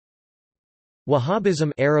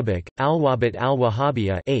Wahhabism Arabic, al-Wahhabit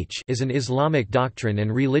al-Wahhabiyya is an Islamic doctrine and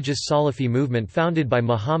religious Salafi movement founded by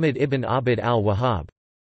Muhammad ibn Abd-al-Wahhab.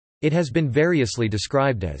 It has been variously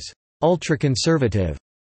described as ultra-conservative,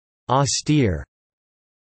 austere,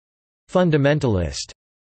 fundamentalist,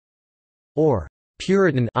 or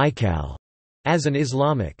Puritan as an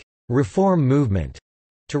Islamic reform movement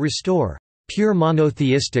to restore pure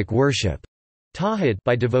monotheistic worship tawhid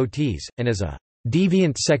by devotees, and as a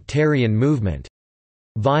deviant sectarian movement,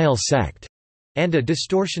 vile sect, and a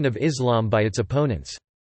distortion of Islam by its opponents.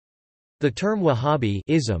 The term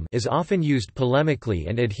Wahhabism is often used polemically,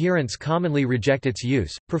 and adherents commonly reject its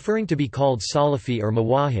use, preferring to be called Salafi or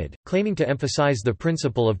Muwahhid, claiming to emphasize the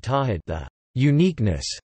principle of tawhid, the uniqueness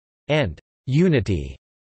and unity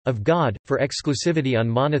of God, for exclusivity on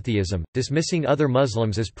monotheism, dismissing other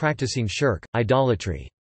Muslims as practicing shirk, idolatry.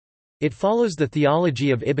 It follows the theology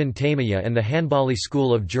of Ibn Taymiyyah and the Hanbali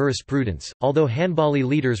school of jurisprudence. Although Hanbali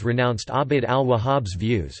leaders renounced Abd al-Wahhab's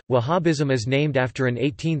views, Wahhabism is named after an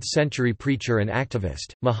 18th-century preacher and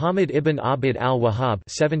activist, Muhammad ibn Abd al-Wahhab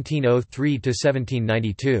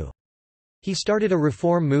 (1703–1792). He started a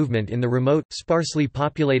reform movement in the remote, sparsely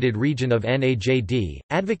populated region of Najd,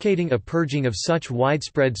 advocating a purging of such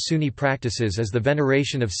widespread Sunni practices as the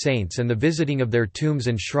veneration of saints and the visiting of their tombs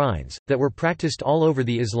and shrines, that were practiced all over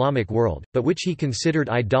the Islamic world, but which he considered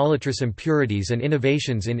idolatrous impurities and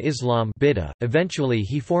innovations in Islam bid'ah. Eventually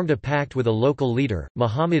he formed a pact with a local leader,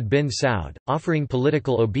 Muhammad bin Salman, offering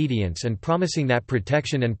political obedience and promising that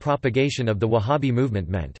protection and propagation of the Wahhabi movement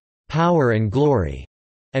meant power and glory,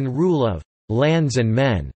 and rule of lands and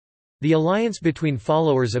men. The alliance between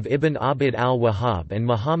followers of Ibn Abd al-Wahhab and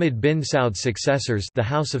Muhammad bin Saud's successors, the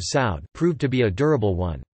House of Saud, proved to be a durable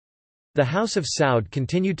one. The House of Saud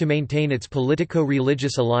continued to maintain its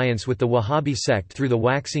politico-religious alliance with the Wahhabi sect through the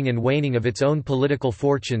waxing and waning of its own political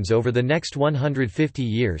fortunes over the next 150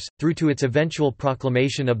 years, through to its eventual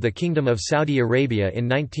proclamation of the Kingdom of Saudi Arabia in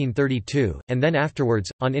 1932, and then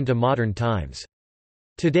afterwards, on into modern times.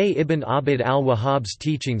 Today Ibn Abd al-Wahhab's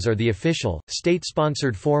teachings are the official,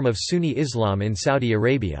 state-sponsored form of Sunni Islam in Saudi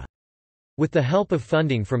Arabia. With the help of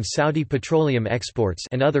funding from Saudi petroleum exports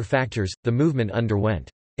and other factors, the movement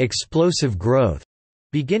underwent explosive growth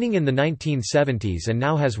beginning in the 1970s and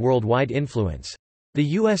now has worldwide influence.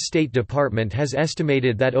 The U.S. State Department has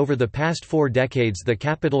estimated that over the past 4 decades the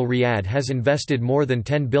capital Riyadh has invested more than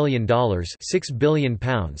 $10 billion £6 billion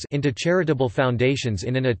into charitable foundations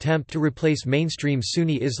in an attempt to replace mainstream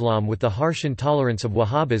Sunni Islam with the harsh intolerance of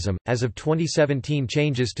Wahhabism. As of 2017,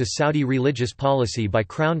 changes to Saudi religious policy by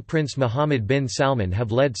Crown Prince Muhammad bin Salman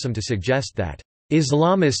have led some to suggest that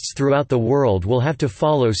Islamists throughout the world will have to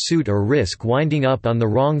follow suit or risk winding up on the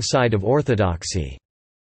wrong side of orthodoxy.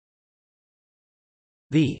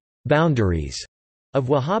 The boundaries of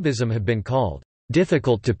Wahhabism have been called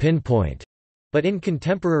difficult to pinpoint, but in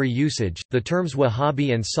contemporary usage, the terms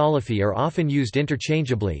Wahhabi and Salafi are often used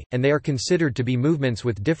interchangeably, and they are considered to be movements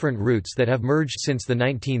with different roots that have merged since the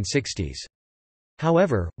 1960s.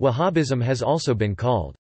 However, Wahhabism has also been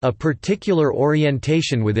called a particular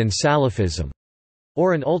orientation within Salafism,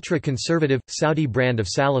 or an ultra-conservative, Saudi brand of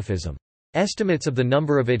Salafism. Estimates of the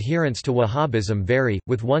number of adherents to Wahhabism vary,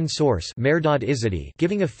 with one source Mehrdad Izzati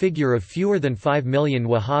giving a figure of fewer than 5 million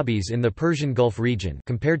Wahhabis in the Persian Gulf region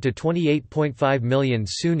compared to 28.5 million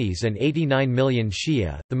Sunnis and 89 million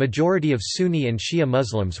Shia. The majority of Sunni and Shia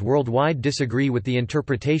Muslims worldwide disagree with the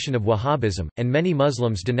interpretation of Wahhabism, and many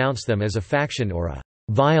Muslims denounce them as a faction or a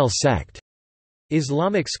vile sect.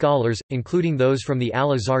 Islamic scholars, including those from the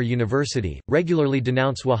Al-Azhar University, regularly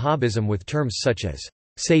denounce Wahhabism with terms such as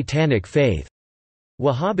satanic faith.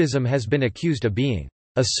 Wahhabism has been accused of being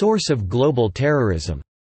a source of global terrorism,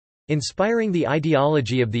 inspiring the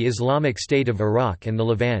ideology of the Islamic State of Iraq and the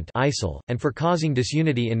Levant (ISIL), and for causing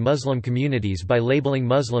disunity in Muslim communities by labeling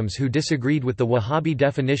Muslims who disagreed with the Wahhabi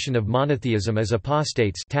definition of monotheism as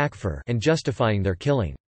apostates takfir and justifying their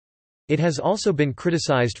killing. It has also been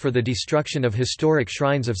criticized for the destruction of historic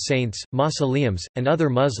shrines of saints, mausoleums, and other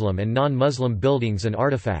Muslim and non-Muslim buildings and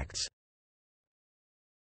artifacts.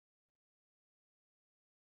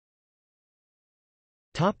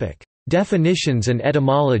 Definitions and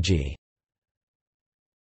etymology.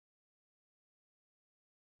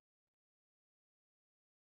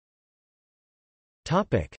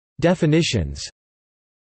 Definitions.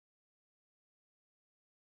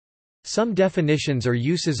 Some definitions or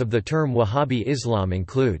uses of the term Wahhabi Islam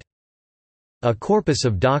include a corpus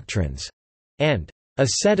of doctrines and a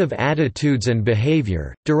set of attitudes and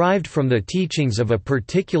behavior, derived from the teachings of a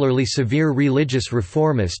particularly severe religious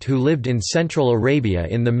reformist who lived in Central Arabia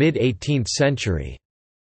in the mid-18th century.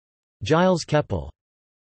 Giles Keppel.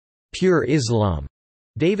 pure Islam.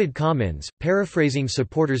 David Commons, paraphrasing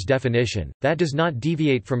supporters' definition, that does not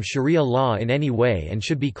deviate from Sharia law in any way and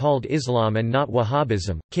should be called Islam and not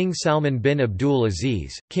Wahhabism. King Salman bin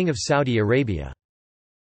Abdul-Aziz, King of Saudi Arabia.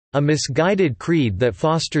 A misguided creed that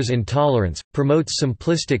fosters intolerance, promotes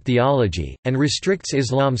simplistic theology, and restricts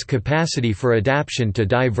Islam's capacity for adaptation to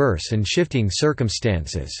diverse and shifting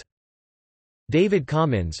circumstances. David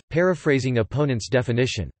Commons, paraphrasing opponent's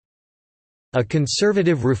definition. A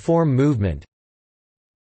conservative reform movement.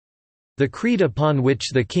 The creed upon which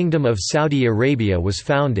the Kingdom of Saudi Arabia was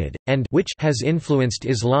founded, and which has influenced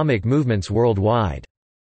Islamic movements worldwide.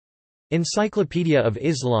 Encyclopedia of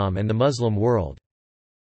Islam and the Muslim World.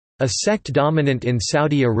 A sect dominant in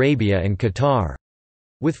Saudi Arabia and Qatar,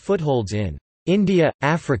 with footholds in India,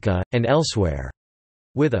 Africa, and elsewhere,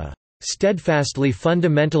 with a steadfastly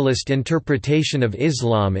fundamentalist interpretation of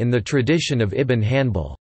Islam in the tradition of Ibn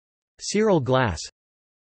Hanbal. Cyril Glass.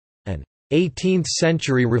 An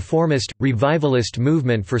 18th-century reformist, revivalist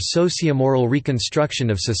movement for sociomoral reconstruction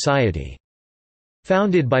of society.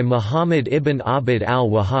 Founded by Muhammad ibn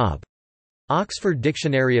Abd-al-Wahhab. Oxford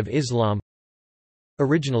Dictionary of Islam.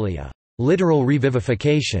 Originally a literal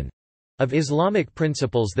revivification of Islamic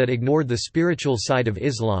principles that ignored the spiritual side of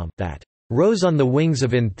Islam, that rose on the wings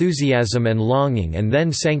of enthusiasm and longing and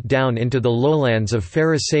then sank down into the lowlands of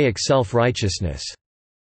Pharisaic self-righteousness.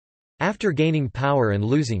 After gaining power and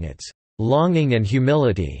losing its longing and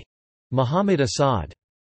humility. Muhammad Asad.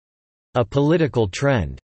 A political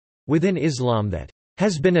trend within Islam that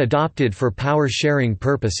has been adopted for power-sharing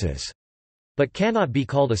purposes, but cannot be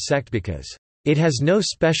called a sect because it has no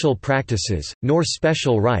special practices, nor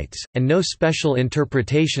special rites, and no special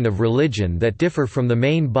interpretation of religion that differ from the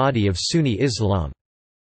main body of Sunni Islam.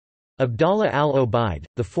 Abdallah al-Obaid,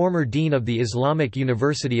 the former dean of the Islamic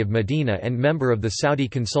University of Medina and member of the Saudi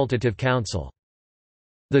Consultative Council.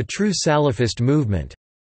 The true Salafist movement.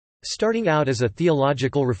 Starting out as a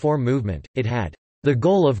theological reform movement, it had the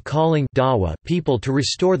goal of calling dawah people to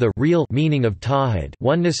restore the real meaning of tawhid,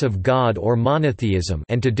 oneness of God or monotheism,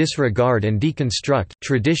 and to disregard and deconstruct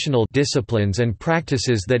traditional disciplines and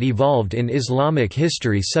practices that evolved in Islamic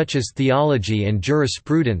history such as theology and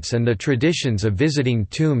jurisprudence and the traditions of visiting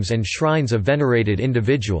tombs and shrines of venerated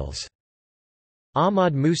individuals.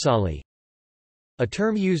 Ahmad Musali, a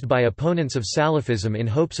term used by opponents of Salafism in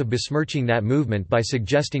hopes of besmirching that movement by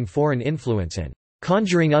suggesting foreign influence and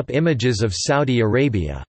conjuring up images of Saudi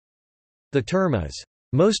Arabia. The term is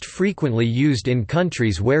most frequently used in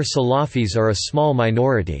countries where Salafis are a small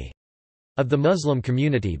minority of the Muslim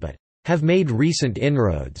community but have made recent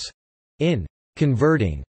inroads in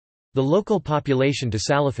converting the local population to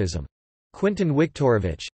Salafism. Quinton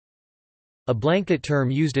Wiktorovich. A blanket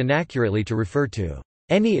term used inaccurately to refer to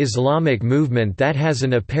any Islamic movement that has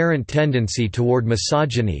an apparent tendency toward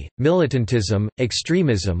misogyny, militantism,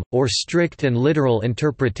 extremism, or strict and literal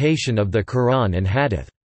interpretation of the Quran and Hadith.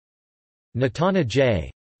 Natana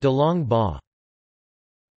J. DeLong Ba.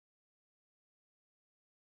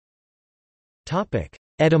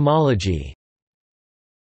 Etymology.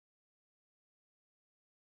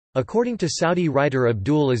 According to Saudi writer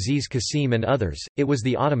Abdul-Aziz Qasim and others, it was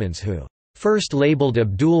the Ottomans who first labeled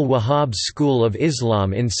Abdul-Wahhab's school of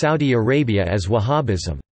Islam in Saudi Arabia as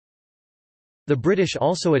Wahhabism. The British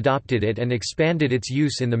also adopted it and expanded its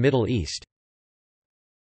use in the Middle East.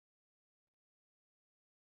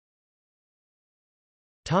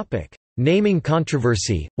 Naming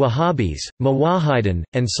controversy, Wahhabis, Muwahhidun,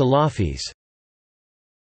 and Salafis.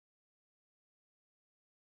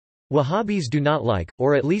 Wahhabis do not like,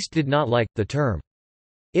 or at least did not like, the term.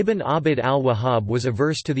 Ibn Abd al-Wahhab was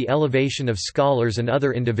averse to the elevation of scholars and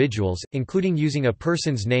other individuals, including using a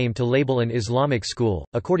person's name to label an Islamic school.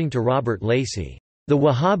 According to Robert Lacey, the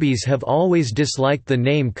Wahhabis have always disliked the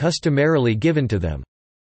name customarily given to them,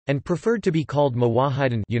 and preferred to be called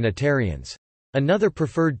Muwahhidun Unitarians. Another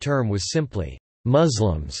preferred term was simply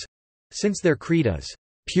Muslims, since their creed is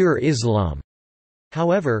pure Islam.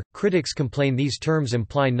 However, critics complain these terms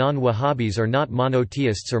imply non-Wahhabis are not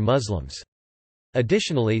monotheists or Muslims.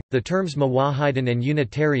 Additionally, the terms Muwahhidun and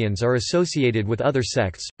Unitarians are associated with other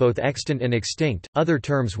sects, both extant and extinct. Other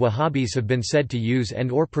terms Wahhabis have been said to use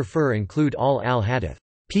and/or prefer include al-Hadith,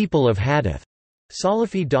 people of Hadith,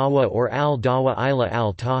 Salafi Dawa or al-Dawa ila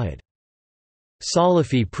al-Tawhid,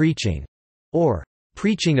 Salafi preaching, or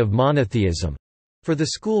preaching of monotheism, for the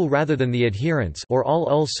school rather than the adherents, or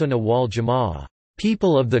al-Sunnah wal Jama'ah,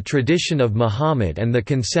 people of the tradition of Muhammad and the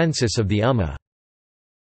consensus of the Ummah.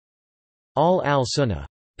 Al-Sunnah,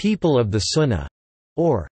 people of the Sunnah,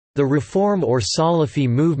 or the Reform or Salafi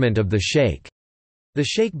movement of the Sheikh, the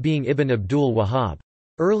Sheikh being Ibn Abdul-Wahhab.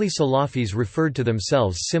 Early Salafis referred to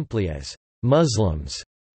themselves simply as Muslims,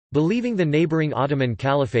 believing the neighboring Ottoman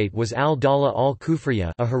Caliphate was al-Dawla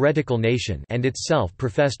al-Kufriya, a heretical nation, and its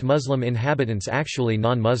self-professed Muslim inhabitants actually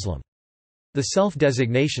non-Muslim. The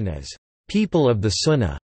self-designation as people of the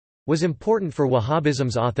Sunnah was important for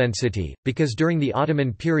Wahhabism's authenticity, because during the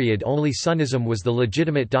Ottoman period only Sunnism was the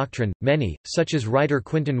legitimate doctrine. Many, such as writer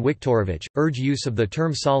Quinton Wiktorovich, urge use of the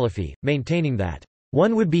term Salafi, maintaining that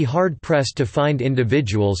one would be hard-pressed to find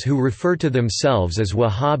individuals who refer to themselves as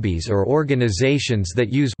Wahhabis or organizations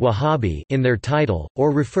that use Wahhabi in their title,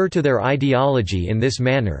 or refer to their ideology in this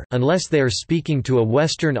manner, unless they are speaking to a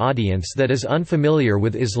Western audience that is unfamiliar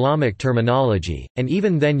with Islamic terminology, and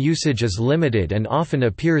even then usage is limited and often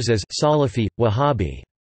appears as Salafi, Wahhabi.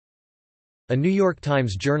 A New York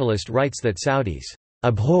Times journalist writes that Saudis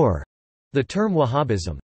abhor the term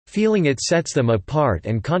Wahhabism, feeling it sets them apart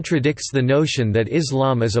and contradicts the notion that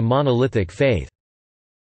Islam is a monolithic faith.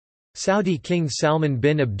 Saudi King Salman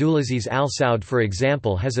bin Abdul-Aziz Al Saud, for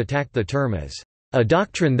example, has attacked the term as a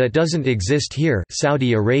doctrine that doesn't exist here,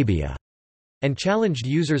 Saudi Arabia, and challenged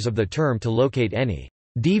users of the term to locate any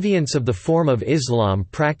deviance of the form of Islam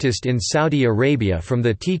practiced in Saudi Arabia from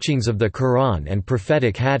the teachings of the Quran and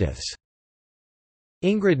prophetic hadiths.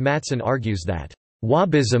 Ingrid Mattson argues that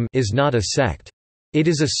Wahhabism is not a sect. It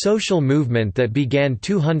is a social movement that began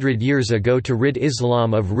 200 years ago to rid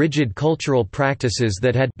Islam of rigid cultural practices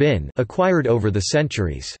that had been acquired over the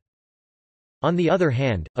centuries. On the other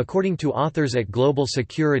hand, according to authors at Global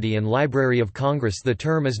Security and Library of Congress, the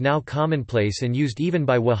term is now commonplace and used even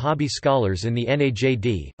by Wahhabi scholars in the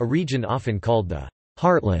Najd, a region often called the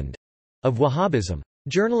heartland of Wahhabism.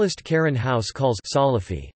 Journalist Karen House calls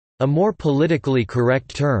Salafi a more politically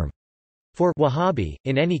correct term for Wahhabi.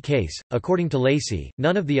 In any case, according to Lacey,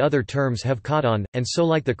 none of the other terms have caught on, and so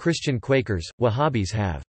like the Christian Quakers, Wahhabis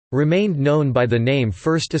have remained known by the name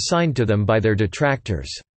first assigned to them by their detractors.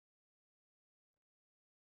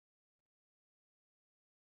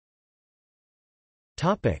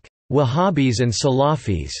 Wahhabis and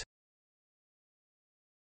Salafis.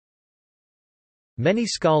 Many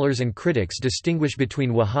scholars and critics distinguish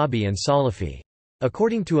between Wahhabi and Salafi.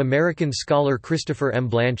 According to American scholar Christopher M.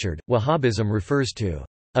 Blanchard, Wahhabism refers to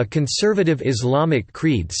a conservative Islamic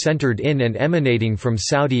creed centered in and emanating from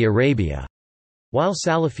Saudi Arabia, while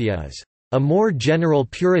Salafiyya is a more general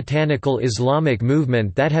puritanical Islamic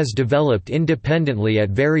movement that has developed independently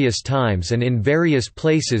at various times and in various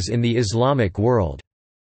places in the Islamic world.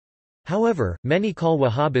 However, many call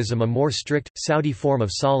Wahhabism a more strict, Saudi form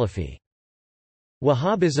of Salafi.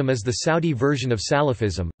 Wahhabism is the Saudi version of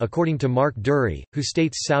Salafism, according to Mark Dury, who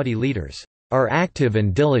states Saudi leaders are active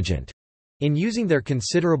and diligent in using their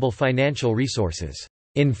considerable financial resources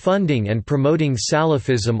in funding and promoting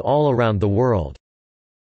Salafism all around the world.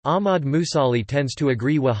 Ahmad Musali tends to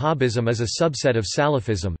agree Wahhabism is a subset of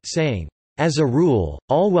Salafism, saying, "As a rule,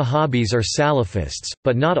 all Wahhabis are Salafists,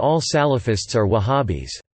 but not all Salafists are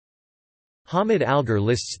Wahhabis." Hamid Algar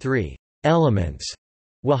lists three elements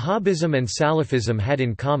Wahhabism and Salafism had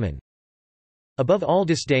in common. Above all,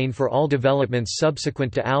 disdain for all developments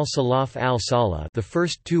subsequent to al-Salaf al-Salah, the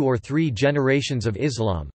first 2 or 3 generations of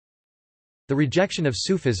Islam, the rejection of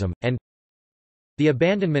Sufism, and the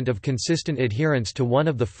abandonment of consistent adherence to one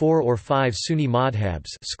of the 4 or 5 Sunni madhabs,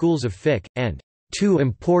 schools of fiqh, and 2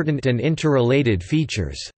 important and interrelated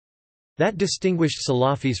features that distinguished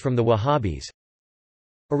Salafis from the Wahhabis: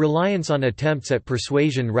 a reliance on attempts at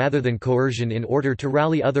persuasion rather than coercion in order to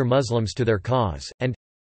rally other Muslims to their cause, and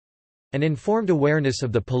an informed awareness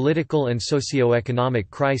of the political and socio-economic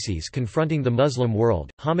crises confronting the Muslim world.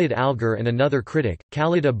 Hamid Algar and another critic,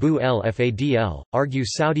 Khalid Abu al-Fadl, argue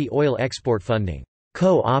Saudi oil export funding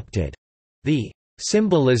co-opted the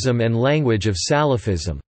symbolism and language of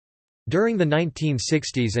Salafism during the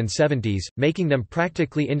 1960s and 70s, making them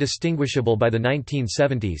practically indistinguishable by the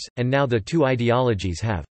 1970s, and now the two ideologies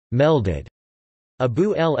have melded.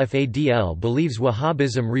 Abu al-Fadl believes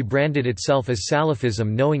Wahhabism rebranded itself as Salafism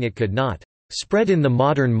knowing it could not spread in the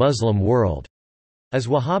modern Muslim world as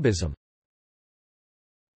Wahhabism.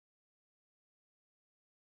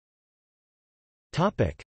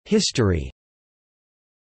 History.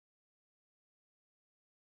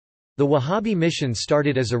 The Wahhabi mission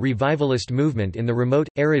started as a revivalist movement in the remote,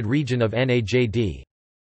 arid region of Najd.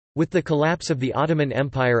 With the collapse of the Ottoman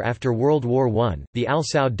Empire after World War I, the Al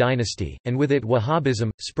Saud dynasty, and with it Wahhabism,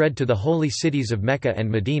 spread to the holy cities of Mecca and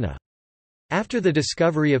Medina. After the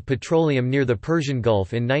discovery of petroleum near the Persian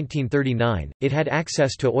Gulf in 1939, it had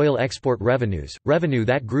access to oil export revenues, revenue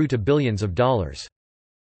that grew to billions of dollars.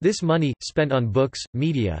 This money, spent on books,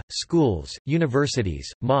 media, schools,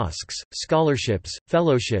 universities, mosques, scholarships,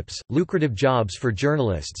 fellowships, lucrative jobs for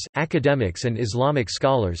journalists, academics and Islamic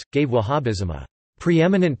scholars, gave Wahhabism a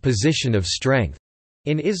preeminent position of strength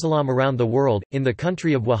in Islam around the world. In the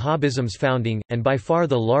country of Wahhabism's founding, and by far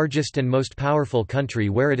the largest and most powerful country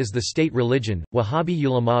where it is the state religion, Wahhabi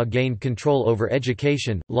ulama gained control over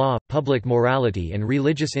education, law, public morality and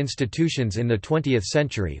religious institutions in the 20th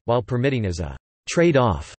century, while permitting as a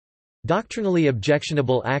trade-off doctrinally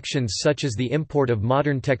objectionable actions such as the import of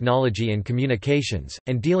modern technology and communications,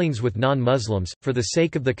 and dealings with non-Muslims, for the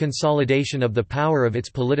sake of the consolidation of the power of its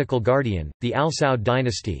political guardian, the Al Saud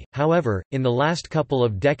dynasty. However, in the last couple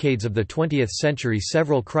of decades of the 20th century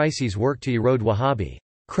several crises worked to erode Wahhabi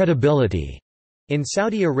credibility in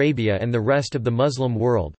Saudi Arabia and the rest of the Muslim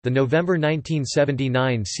world: the November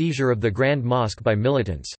 1979 seizure of the Grand Mosque by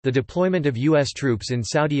militants, the deployment of U.S. troops in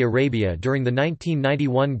Saudi Arabia during the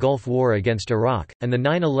 1991 Gulf War against Iraq, and the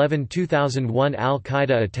 9/11/2001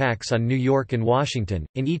 al-Qaeda attacks on New York and Washington.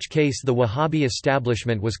 In each case the Wahhabi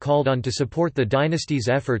establishment was called on to support the dynasty's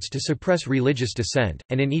efforts to suppress religious dissent,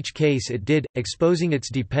 and in each case it did, exposing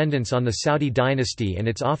its dependence on the Saudi dynasty and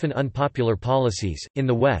its often unpopular policies. In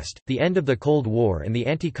the West, the end of the Cold War and the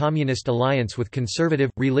anti-communist alliance with conservative,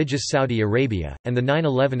 religious Saudi Arabia, and the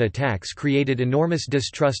 9/11 attacks created enormous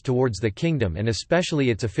distrust towards the kingdom and especially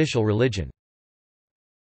its official religion.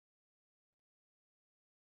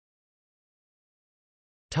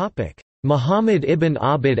 Muhammad ibn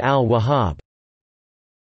Abd al-Wahhab.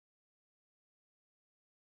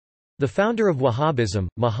 The founder of Wahhabism,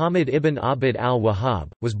 Muhammad ibn Abd al-Wahhab,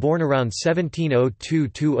 was born around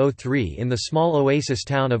 1702–03 in the small oasis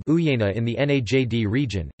town of Uyayna in the Najd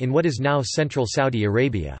region, in what is now central Saudi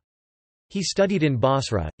Arabia. He studied in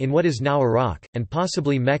Basra, in what is now Iraq, and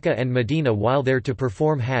possibly Mecca and Medina while there to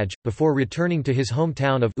perform Hajj, before returning to his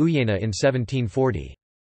hometown of Uyayna in 1740.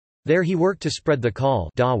 There he worked to spread the call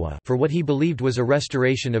dawah for what he believed was a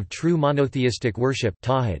restoration of true monotheistic worship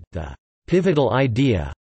tawhid. The pivotal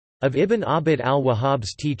idea of Ibn Abd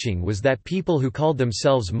al-Wahhab's teaching was that people who called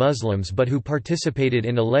themselves Muslims but who participated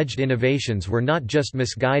in alleged innovations were not just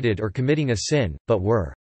misguided or committing a sin, but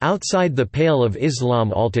were outside the pale of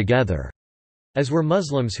Islam altogether, as were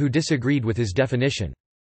Muslims who disagreed with his definition.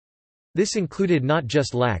 This included not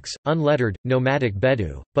just lax, unlettered, nomadic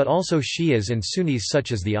Bedou, but also Shias and Sunnis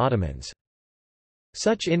such as the Ottomans.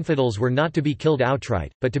 Such infidels were not to be killed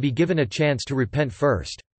outright, but to be given a chance to repent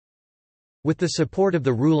first. With the support of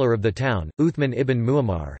the ruler of the town, Uthman ibn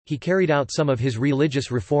Muammar, he carried out some of his religious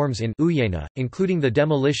reforms in Uyayna, including the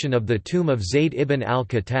demolition of the tomb of Zayd ibn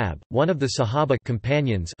al-Khattab, one of the Sahaba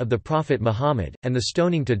companions of the Prophet Muhammad, and the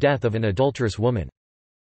stoning to death of an adulterous woman.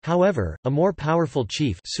 However, a more powerful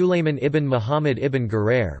chief, Sulayman ibn Muhammad ibn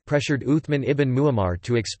Gurair, pressured Uthman ibn Muammar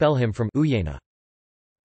to expel him from Uyayna.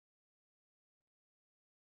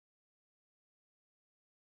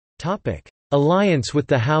 Alliance with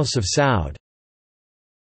the House of Saud.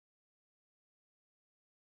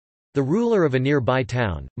 The ruler of a nearby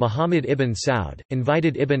town, Muhammad ibn Saud,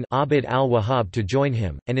 invited Ibn Abd al-Wahhab to join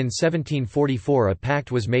him, and in 1744 a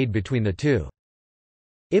pact was made between the two.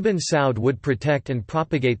 Ibn Saud would protect and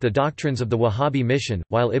propagate the doctrines of the Wahhabi mission,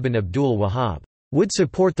 while Ibn Abdul-Wahhab would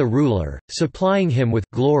support the ruler, supplying him with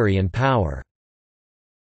glory and power.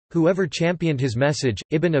 Whoever championed his message,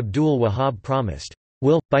 Ibn Abdul-Wahhab promised,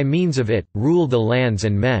 will, by means of it, rule the lands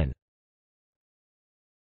and men.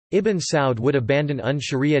 Ibn Saud would abandon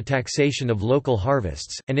un-Sharia taxation of local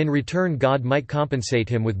harvests, and in return God might compensate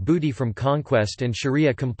him with booty from conquest and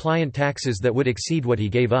Sharia-compliant taxes that would exceed what he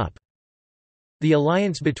gave up. The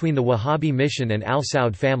alliance between the Wahhabi mission and Al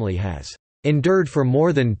Saud family has endured for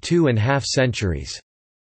more than 2.5 centuries,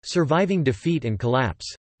 surviving defeat and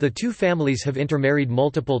collapse. The two families have intermarried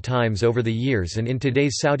multiple times over the years, and in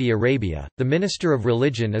today's Saudi Arabia, the Minister of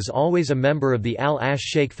Religion is always a member of the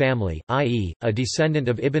Al-Sheikh family, i.e., a descendant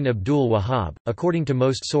of Ibn Abdul-Wahhab. According to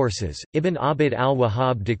most sources, Ibn Abd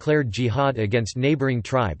al-Wahhab declared jihad against neighboring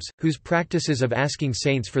tribes, whose practices of asking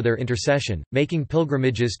saints for their intercession, making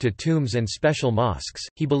pilgrimages to tombs and special mosques,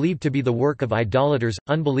 he believed to be the work of idolaters,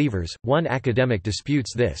 unbelievers. One academic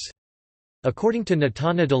disputes this. According to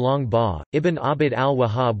Natana de Long Ba, Ibn Abd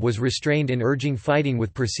al-Wahhab was restrained in urging fighting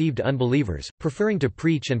with perceived unbelievers, preferring to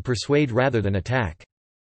preach and persuade rather than attack.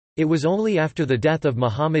 It was only after the death of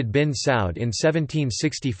Muhammad bin Saud in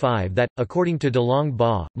 1765 that, according to de Long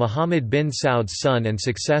Ba, Muhammad bin Saud's son and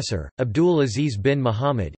successor, Abdul-Aziz bin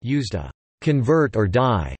Muhammad, used a «convert or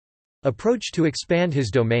die» approach to expand his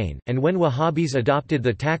domain, and when Wahhabis adopted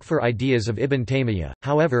the takfir ideas of Ibn Taymiyyah.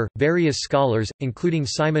 However, various scholars, including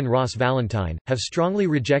Simon Ross Valentine, have strongly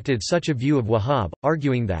rejected such a view of Wahhab,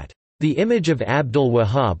 arguing that the image of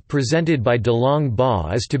Abdul-Wahhab presented by DeLong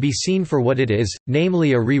Ba is to be seen for what it is,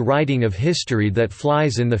 namely a rewriting of history that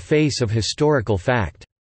flies in the face of historical fact.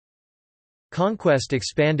 Conquest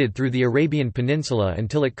expanded through the Arabian Peninsula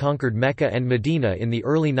until it conquered Mecca and Medina in the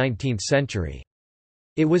early 19th century.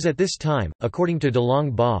 It was at this time, according to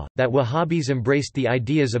DeLong Ba, that Wahhabis embraced the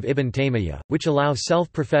ideas of Ibn Taymiyyah, which allow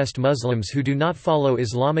self-professed Muslims who do not follow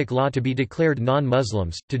Islamic law to be declared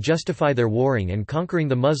non-Muslims, to justify their warring and conquering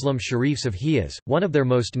the Muslim sharifs of Hijaz. One of their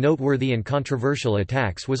most noteworthy and controversial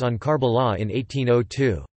attacks was on Karbala in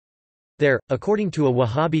 1802. There, according to a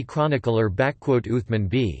Wahhabi chronicler Uthman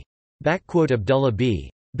b. Abdullah b.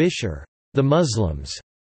 Bishr, the Muslims,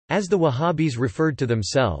 as the Wahhabis referred to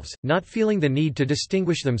themselves, not feeling the need to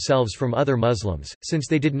distinguish themselves from other Muslims, since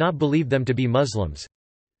they did not believe them to be Muslims,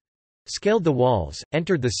 scaled the walls,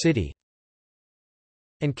 entered the city,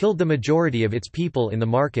 and killed the majority of its people in the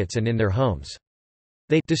markets and in their homes.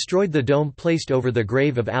 They destroyed the dome placed over the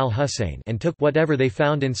grave of al-Husayn and took whatever they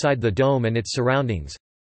found inside the dome and its surroundings.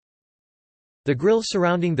 The grill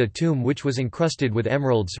surrounding the tomb, which was encrusted with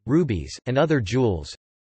emeralds, rubies, and other jewels.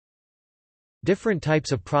 Different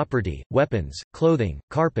types of property, weapons, clothing,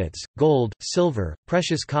 carpets, gold, silver,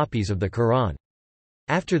 precious copies of the Quran.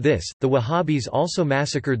 After this, the Wahhabis also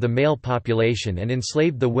massacred the male population and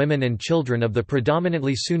enslaved the women and children of the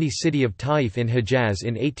predominantly Sunni city of Taif in Hejaz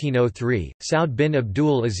in 1803. Saud bin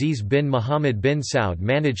Abdul-Aziz bin Muhammad bin Saud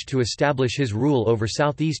managed to establish his rule over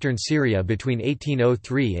southeastern Syria between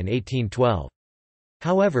 1803 and 1812.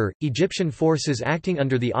 However, Egyptian forces acting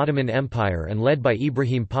under the Ottoman Empire and led by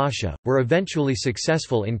Ibrahim Pasha, were eventually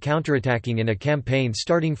successful in counterattacking in a campaign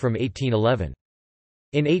starting from 1811.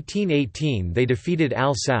 In 1818 they defeated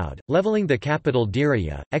al-Saud, levelling the capital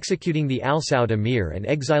Diriyah, executing the al-Saud emir and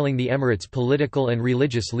exiling the emirate's political and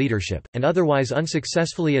religious leadership, and otherwise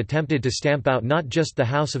unsuccessfully attempted to stamp out not just the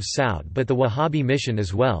House of Saud but the Wahhabi mission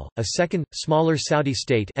as well. A second, smaller Saudi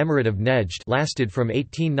state Emirate of Nejd lasted from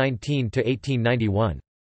 1819 to 1891.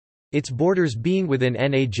 Its borders being within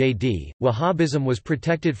Najd, Wahhabism was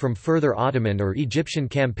protected from further Ottoman or Egyptian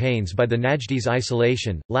campaigns by the Najdis'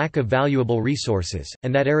 isolation, lack of valuable resources,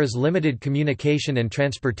 and that era's limited communication and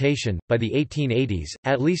transportation. By the 1880s,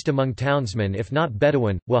 at least among townsmen if not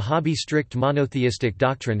Bedouin, Wahhabi strict monotheistic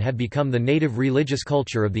doctrine had become the native religious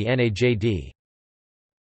culture of the Najd.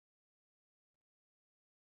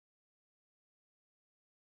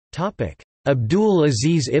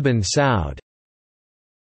 Abdul-Aziz Ibn Saud.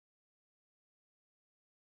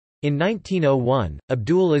 In 1901,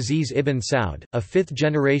 Abdul-Aziz ibn Saud, a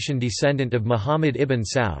fifth-generation descendant of Muhammad ibn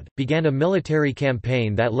Saud, began a military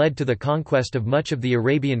campaign that led to the conquest of much of the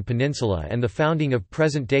Arabian Peninsula and the founding of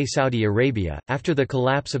present-day Saudi Arabia. After the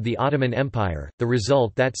collapse of the Ottoman Empire, the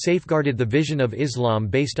result that safeguarded the vision of Islam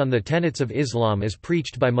based on the tenets of Islam as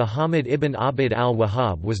preached by Muhammad ibn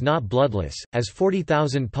Abd-al-Wahhab was not bloodless, as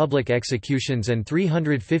 40,000 public executions and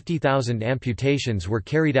 350,000 amputations were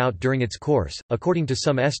carried out during its course, according to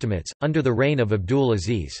some estimates. Under the reign of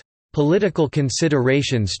Abdul-Aziz, political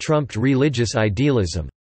considerations trumped religious idealism,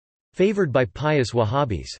 favored by pious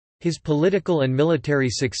Wahhabis. His political and military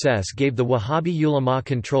success gave the Wahhabi ulama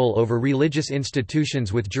control over religious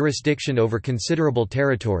institutions with jurisdiction over considerable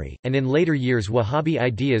territory, and in later years Wahhabi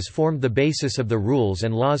ideas formed the basis of the rules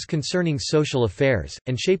and laws concerning social affairs,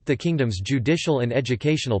 and shaped the kingdom's judicial and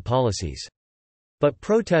educational policies. But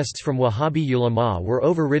protests from Wahhabi ulama were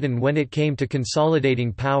overridden when it came to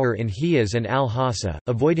consolidating power in Hijaz and al-Hassa,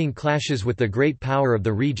 avoiding clashes with the great power of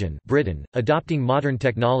the region, Britain, adopting modern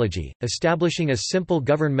technology, establishing a simple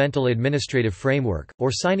governmental administrative framework,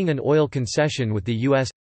 or signing an oil concession with the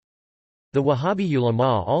U.S. The Wahhabi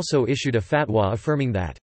ulama also issued a fatwa affirming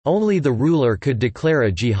that only the ruler could declare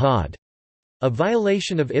a jihad, a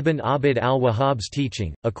violation of Ibn Abd al-Wahhab's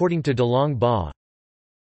teaching, according to DeLong Ba.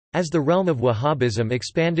 As the realm of Wahhabism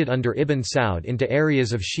expanded under Ibn Saud into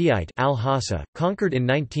areas of Shiite al-Hassa, conquered in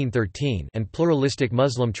 1913, and pluralistic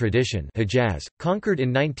Muslim tradition Hejaz, conquered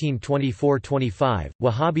in 1924–25,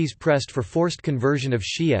 Wahhabis pressed for forced conversion of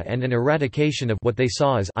Shia and an eradication of what they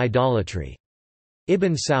saw as idolatry.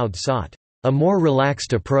 Ibn Saud sought a more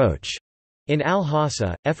relaxed approach. In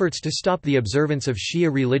al-Hassa, efforts to stop the observance of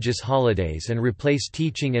Shia religious holidays and replace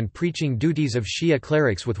teaching and preaching duties of Shia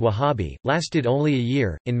clerics with Wahhabi, lasted only a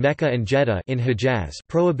year. In Mecca and Jeddah in Hejaz,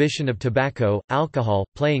 prohibition of tobacco, alcohol,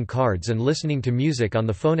 playing cards and listening to music on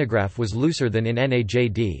the phonograph was looser than in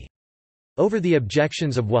Najd. Over the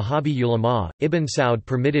objections of Wahhabi ulama, Ibn Saud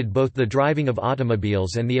permitted both the driving of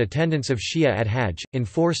automobiles and the attendance of Shia at Hajj,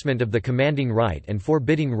 enforcement of the commanding right and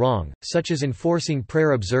forbidding wrong, such as enforcing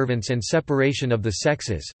prayer observance and separation of the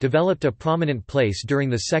sexes, developed a prominent place during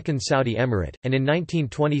the Second Saudi Emirate, and in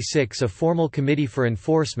 1926 a formal committee for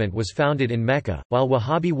enforcement was founded in Mecca. While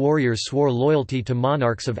Wahhabi warriors swore loyalty to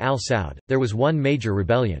monarchs of Al Saud, there was one major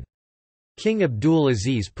rebellion. King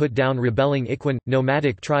Abdul-Aziz put down rebelling Ikhwan,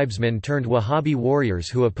 nomadic tribesmen turned Wahhabi warriors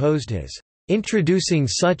who opposed his introducing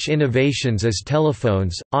such innovations as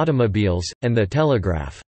telephones, automobiles, and the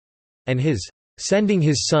telegraph, and his sending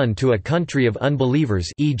his son to a country of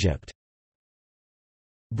unbelievers, Egypt.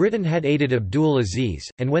 Britain had aided Abdul-Aziz,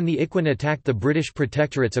 and when the Ikhwan attacked the British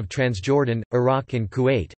protectorates of Transjordan, Iraq and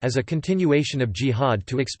Kuwait, as a continuation of jihad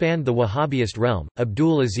to expand the Wahhabist realm,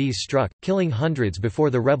 Abdul-Aziz struck, killing hundreds before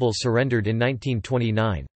the rebels surrendered in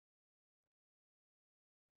 1929.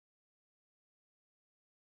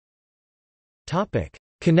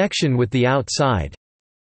 Connection with the outside.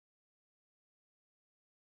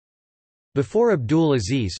 Before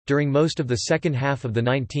Abdul-Aziz, during most of the second half of the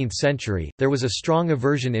 19th century, there was a strong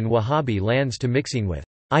aversion in Wahhabi lands to mixing with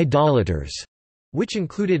idolaters, which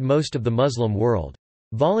included most of the Muslim world.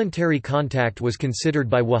 Voluntary contact was considered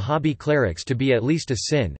by Wahhabi clerics to be at least a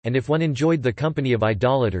sin, and if one enjoyed the company of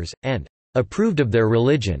idolaters, and approved of their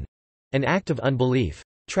religion, an act of unbelief.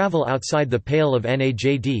 Travel outside the Pale of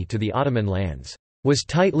Najd to the Ottoman lands was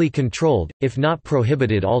tightly controlled, if not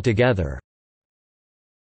prohibited altogether.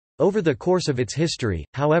 Over the course of its history,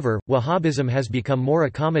 however, Wahhabism has become more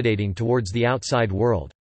accommodating towards the outside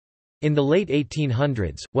world. In the late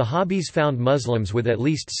 1800s, Wahhabis found Muslims with at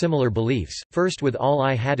least similar beliefs, first with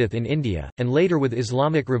al-Hadith in India, and later with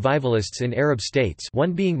Islamic revivalists in Arab states,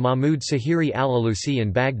 one being Mahmud Sahiri al-Alusi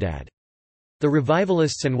in Baghdad. The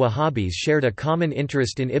revivalists and Wahhabis shared a common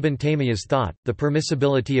interest in Ibn Taymiyyah's thought, the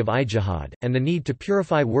permissibility of ijtihad, and the need to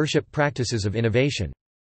purify worship practices of innovation.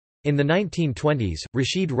 In the 1920s,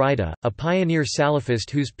 Rashid Rida, a pioneer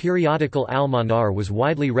Salafist whose periodical Al-Manar was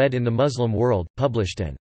widely read in the Muslim world, published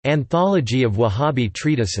an anthology of Wahhabi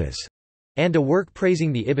treatises, and a work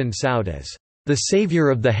praising the Ibn Saud as the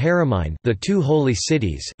savior of the Haramain, the two holy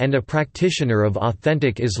cities, and a practitioner of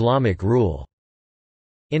authentic Islamic rule,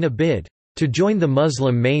 in a bid to join the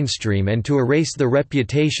Muslim mainstream and to erase the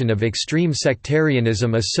reputation of extreme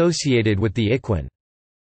sectarianism associated with the Ikhwan.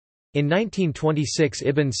 In 1926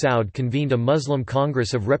 Ibn Saud convened a Muslim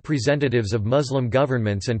Congress of representatives of Muslim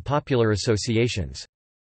governments and popular associations.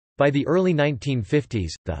 By the early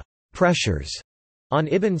 1950s, the pressures on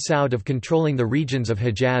Ibn Saud of controlling the regions of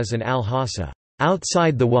Hijaz and al-Hassa,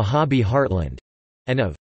 outside the Wahhabi heartland, and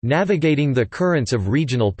of navigating the currents of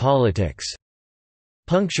regional politics,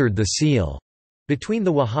 punctured the seal between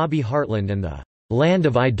the Wahhabi heartland and the land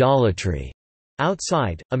of idolatry.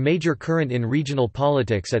 Outside, a major current in regional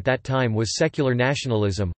politics at that time was secular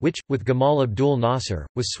nationalism, which, with Gamal Abdul Nasser,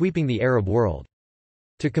 was sweeping the Arab world.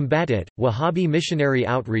 To combat it, Wahhabi missionary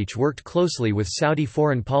outreach worked closely with Saudi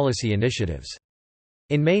foreign policy initiatives.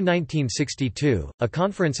 In May 1962, a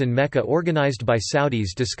conference in Mecca organized by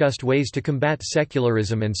Saudis discussed ways to combat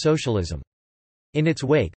secularism and socialism. In its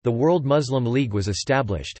wake, the World Muslim League was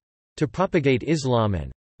established to propagate Islam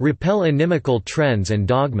and repel inimical trends and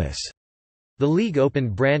dogmas. The League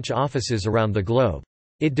opened branch offices around the globe.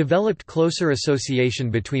 It developed closer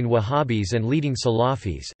association between Wahhabis and leading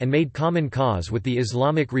Salafis, and made common cause with the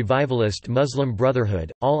Islamic revivalist Muslim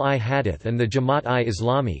Brotherhood, al-Hadith and the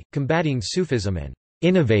Jamaat-i-Islami, combating Sufism and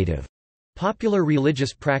innovative popular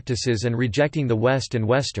religious practices and rejecting the West and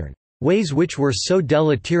Western ways which were so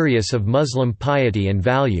deleterious of Muslim piety and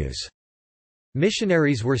values.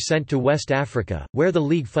 Missionaries were sent to West Africa, where the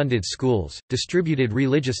League funded schools, distributed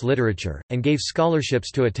religious literature, and gave scholarships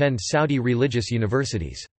to attend Saudi religious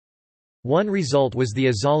universities. One result was the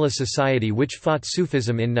Azala Society, which fought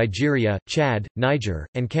Sufism in Nigeria, Chad, Niger,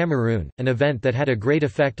 and Cameroon. An event that had a great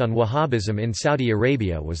effect on Wahhabism in Saudi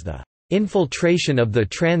Arabia was the infiltration of the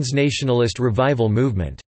transnationalist revival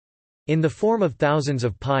movement. In the form of thousands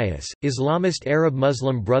of pious, Islamist Arab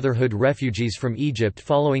Muslim Brotherhood refugees from Egypt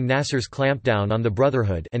following Nasser's clampdown on the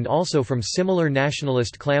Brotherhood, and also from similar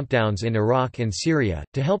nationalist clampdowns in Iraq and Syria,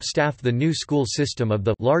 to help staff the new school system of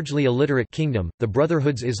the largely illiterate kingdom. The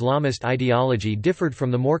Brotherhood's Islamist ideology differed from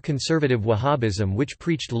the more conservative Wahhabism, which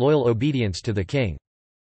preached loyal obedience to the king.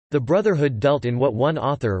 The Brotherhood dealt in what one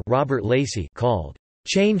author, Robert Lacey, called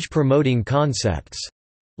change-promoting concepts,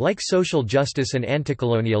 like social justice and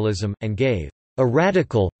anticolonialism, and gave a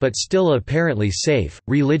radical, but still apparently safe,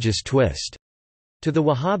 religious twist to the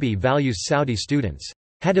Wahhabi values Saudi students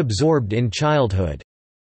had absorbed in childhood.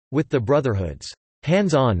 With the Brotherhood's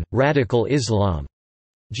hands-on, radical Islam.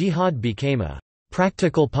 Jihad became a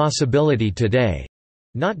practical possibility today,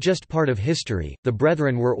 not just part of history. The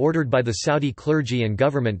Brethren were ordered by the Saudi clergy and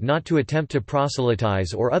government not to attempt to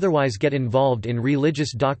proselytize or otherwise get involved in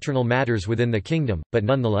religious doctrinal matters within the kingdom, but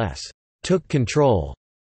nonetheless took control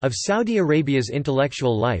of Saudi Arabia's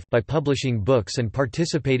intellectual life by publishing books and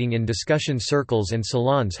participating in discussion circles and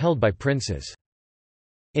salons held by princes.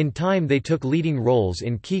 In time they took leading roles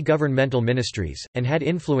in key governmental ministries, and had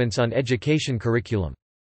influence on education curriculum.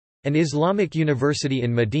 An Islamic university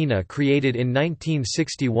in Medina created in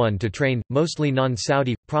 1961 to train, mostly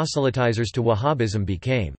non-Saudi, proselytizers to Wahhabism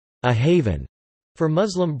became a haven for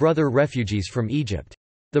Muslim brother refugees from Egypt.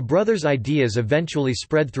 The brothers' ideas eventually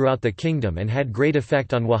spread throughout the kingdom and had great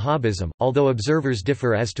effect on Wahhabism, although observers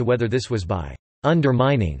differ as to whether this was by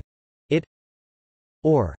undermining it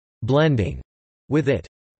or blending with it.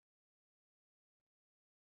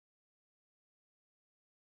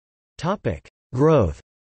 Growth.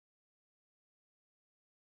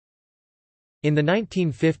 In the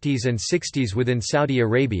 1950s and 60s within Saudi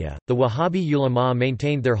Arabia, the Wahhabi ulama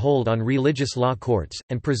maintained their hold on religious law courts,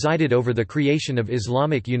 and presided over the creation of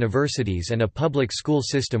Islamic universities and a public school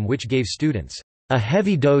system which gave students a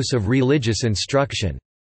heavy dose of religious instruction.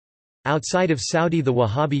 Outside of Saudi, the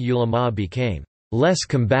Wahhabi ulama became less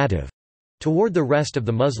combative toward the rest of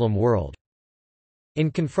the Muslim world.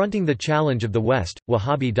 In confronting the challenge of the West,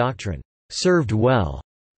 Wahhabi doctrine served well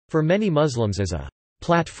for many Muslims as a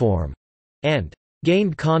platform and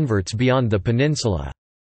gained converts beyond the peninsula.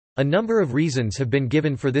 A number of reasons have been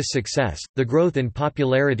given for this success: the growth in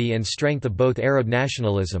popularity and strength of both Arab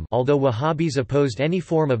nationalism, although Wahhabis opposed any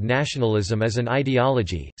form of nationalism as an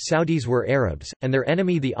ideology, Saudis were Arabs, and their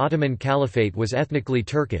enemy the Ottoman Caliphate was ethnically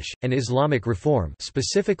Turkish, and Islamic reform,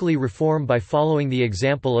 specifically reform by following the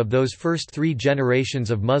example of those first three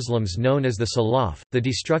generations of Muslims known as the Salaf, the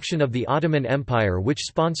destruction of the Ottoman Empire which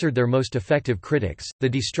sponsored their most effective critics, the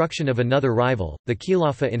destruction of another rival, the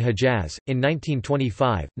Khilafah in Hejaz, in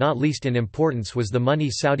 1925. Not least in importance was the money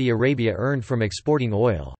Saudi Arabia earned from exporting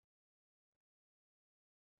oil.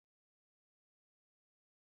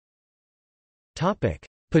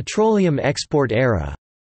 Petroleum export era.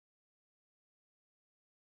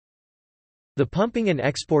 The pumping and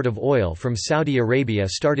export of oil from Saudi Arabia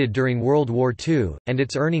started during World War II, and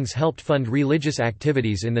its earnings helped fund religious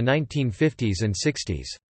activities in the 1950s and 60s.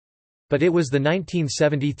 But it was the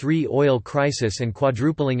 1973 oil crisis and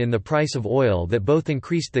quadrupling in the price of oil that both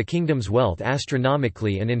increased the kingdom's wealth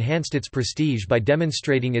astronomically and enhanced its prestige by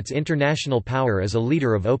demonstrating its international power as a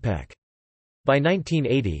leader of OPEC. By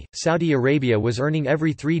 1980, Saudi Arabia was earning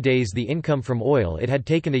every 3 days the income from oil it had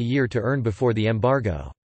taken a year to earn before the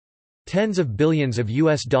embargo. Tens of billions of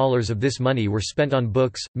US dollars of this money were spent on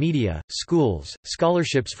books, media, schools,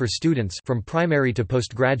 scholarships for students from primary to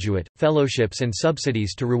postgraduate, fellowships and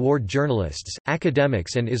subsidies to reward journalists,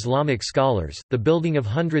 academics and Islamic scholars, the building of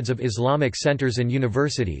hundreds of Islamic centers and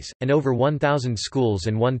universities, and over 1,000 schools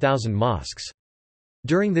and 1,000 mosques.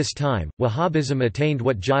 During this time, Wahhabism attained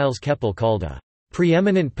what Giles Keppel called a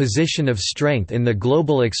preeminent position of strength in the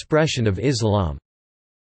global expression of Islam.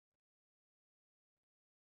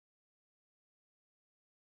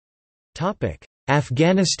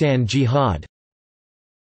 Afghanistan jihad.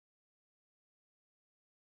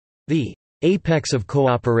 The apex of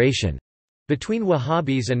cooperation between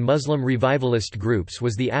Wahhabis and Muslim revivalist groups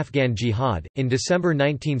was the Afghan jihad. In December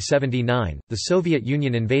 1979, the Soviet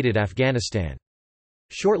Union invaded Afghanistan.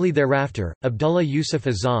 Shortly thereafter, Abdullah Yusuf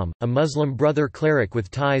Azzam, a Muslim brother cleric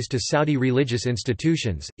with ties to Saudi religious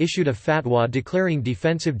institutions, issued a fatwa declaring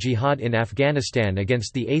defensive jihad in Afghanistan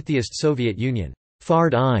against the atheist Soviet Union,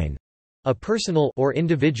 Fard Ain, a personal or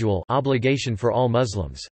individual obligation for all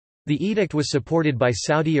Muslims. The edict was supported by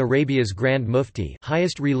Saudi Arabia's Grand Mufti,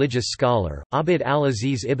 highest religious scholar,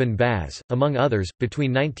 Abd-al-Aziz Ibn Baz, among others.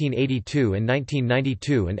 Between 1982 and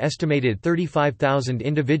 1992, an estimated 35,000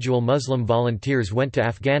 individual Muslim volunteers went to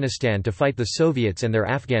Afghanistan to fight the Soviets and their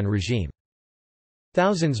Afghan regime.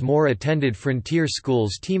 Thousands more attended frontier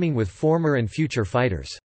schools teeming with former and future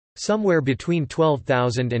fighters. Somewhere between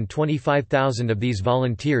 12,000 and 25,000 of these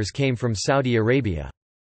volunteers came from Saudi Arabia.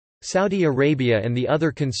 Saudi Arabia and the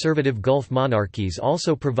other conservative Gulf monarchies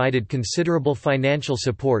also provided considerable financial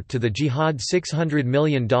support to the jihad, $600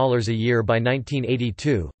 million a year by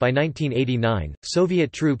 1982. By 1989,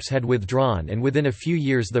 Soviet troops had withdrawn and within a few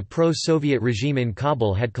years the pro-Soviet regime in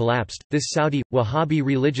Kabul had collapsed. This Saudi, Wahhabi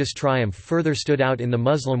religious triumph further stood out in the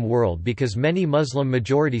Muslim world because many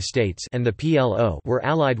Muslim-majority states and the PLO were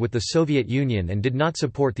allied with the Soviet Union and did not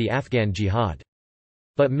support the Afghan jihad.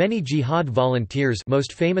 But many jihad volunteers,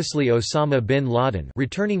 most famously Osama bin Laden,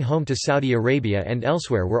 returning home to Saudi Arabia and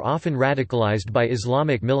elsewhere, were often radicalized by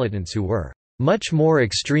Islamic militants who were much more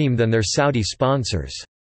extreme than their Saudi sponsors.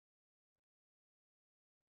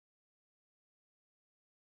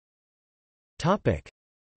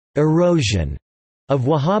 Erosion of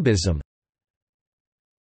Wahhabism.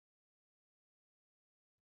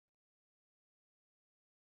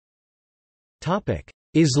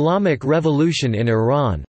 Islamic Revolution in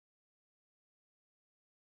Iran.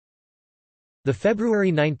 The February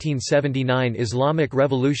 1979 Islamic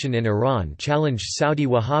Revolution in Iran challenged Saudi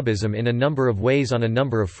Wahhabism in a number of ways on a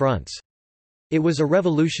number of fronts. It was a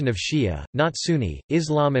revolution of Shia, not Sunni.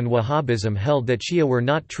 Islam and Wahhabism held that Shia were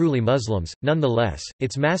not truly Muslims. Nonetheless,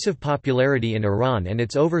 its massive popularity in Iran and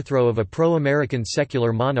its overthrow of a pro-American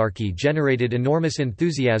secular monarchy generated enormous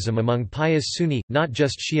enthusiasm among pious Sunni, not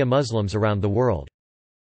just Shia Muslims around the world.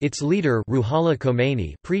 Its leader, Ruhollah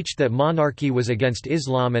Khomeini, preached that monarchy was against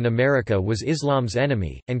Islam and America was Islam's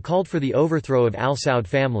enemy, and called for the overthrow of al-Saud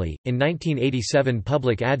family. In 1987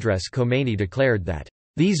 public address, Khomeini declared that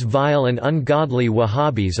these vile and ungodly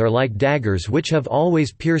Wahhabis are like daggers which have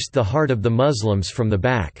always pierced the heart of the Muslims from the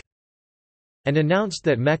back, and announced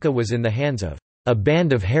that Mecca was in the hands of a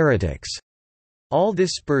band of heretics. All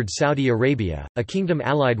this spurred Saudi Arabia, a kingdom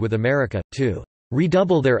allied with America, to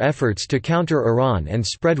redouble their efforts to counter Iran and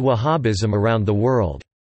spread Wahhabism around the world,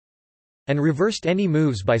 and reversed any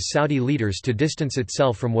moves by Saudi leaders to distance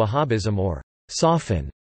itself from Wahhabism or soften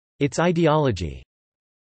its ideology.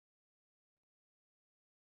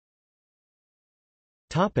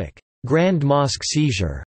 Grand Mosque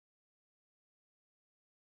seizure.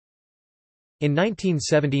 In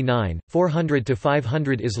 1979, 400 to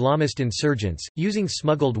 500 Islamist insurgents, using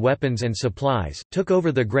smuggled weapons and supplies, took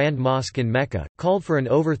over the Grand Mosque in Mecca, called for an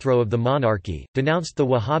overthrow of the monarchy, denounced the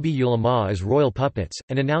Wahhabi ulama as royal puppets,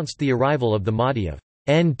 and announced the arrival of the Mahdi of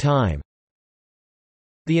end time.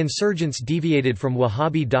 The insurgents deviated from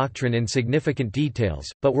Wahhabi doctrine in significant details,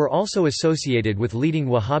 but were also associated with leading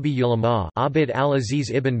Wahhabi ulama.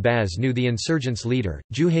 Abd-al-Aziz Ibn Baz knew the insurgents' leader,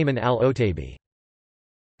 Juhayman al-Otaybi.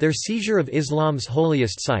 Their seizure of Islam's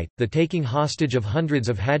holiest site, the taking hostage of hundreds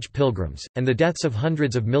of Hajj pilgrims, and the deaths of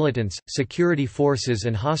hundreds of militants, security forces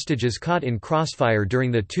and hostages caught in crossfire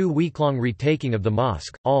during the 2-week-long retaking of the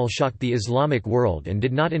mosque, all shocked the Islamic world and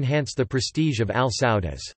did not enhance the prestige of al-Saud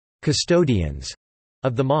as custodians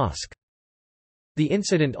of the mosque. The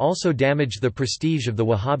incident also damaged the prestige of the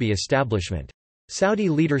Wahhabi establishment. Saudi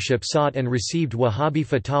leadership sought and received Wahhabi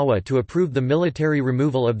fatwa to approve the military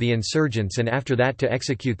removal of the insurgents and after that to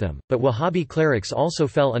execute them, but Wahhabi clerics also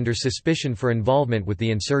fell under suspicion for involvement with the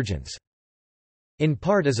insurgents. In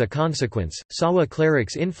part as a consequence, Sawa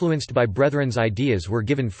clerics influenced by Brethren's ideas were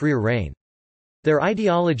given freer rein. Their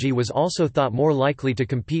ideology was also thought more likely to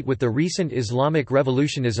compete with the recent Islamic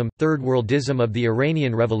revolutionism, Third Worldism of the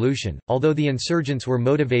Iranian Revolution. Although the insurgents were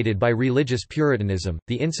motivated by religious Puritanism,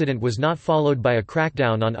 the incident was not followed by a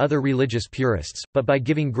crackdown on other religious purists, but by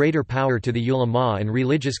giving greater power to the ulama and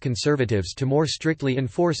religious conservatives to more strictly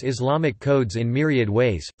enforce Islamic codes in myriad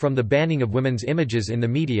ways, from the banning of women's images in the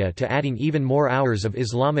media to adding even more hours of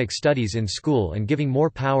Islamic studies in school and giving more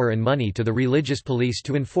power and money to the religious police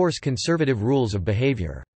to enforce conservative rules of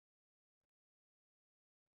behavior.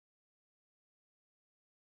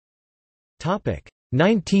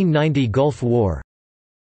 1990 Gulf War.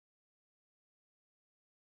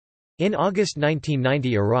 In August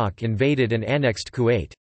 1990 Iraq invaded and annexed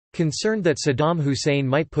Kuwait. Concerned that Saddam Hussein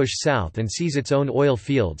might push south and seize its own oil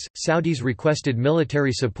fields, Saudis requested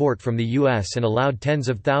military support from the U.S. and allowed tens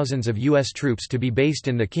of thousands of U.S. troops to be based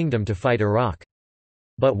in the kingdom to fight Iraq.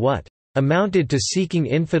 But what amounted to seeking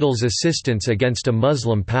infidels' assistance against a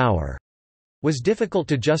Muslim power was difficult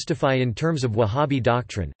to justify in terms of Wahhabi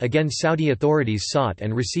doctrine. Again, Saudi authorities sought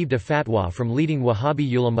and received a fatwa from leading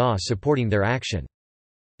Wahhabi ulama supporting their action.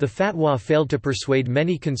 The fatwa failed to persuade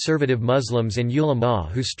many conservative Muslims and ulama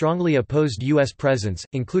who strongly opposed U.S. presence,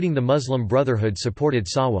 including the Muslim Brotherhood-supported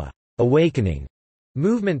Sawa awakening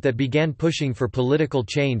movement that began pushing for political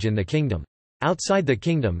change in the kingdom. Outside the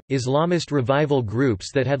kingdom, Islamist revival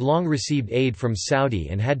groups that had long received aid from Saudi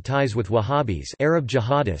and had ties with Wahhabis, Arab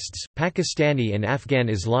jihadists, Pakistani and Afghan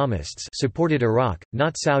Islamists supported Iraq,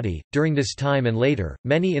 not Saudi. During this time and later,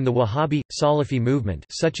 many in the Wahhabi, Salafi movement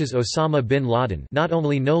such as Osama bin Laden not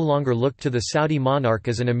only no longer looked to the Saudi monarch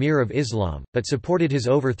as an emir of Islam, but supported his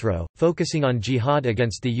overthrow, focusing on jihad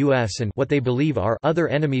against the U.S. and what they believe are other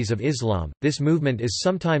enemies of Islam. This movement is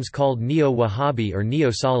sometimes called Neo-Wahhabi or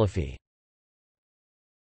Neo-Salafi.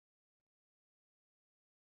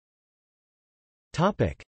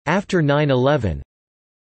 After 9/11.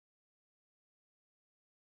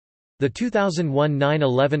 The 2001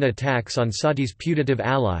 9/11 attacks on Saudi's putative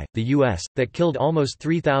ally, the U.S., that killed almost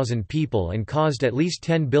 3,000 people and caused at least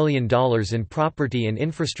 $10 billion in property and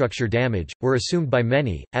infrastructure damage, were assumed by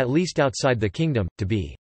many, at least outside the kingdom, to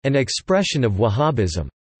be an expression of Wahhabism,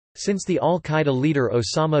 since the al-Qaeda leader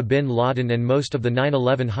Osama bin Laden and most of the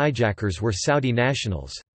 9/11 hijackers were Saudi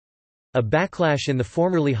nationals. A backlash in the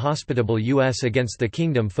formerly hospitable U.S. against the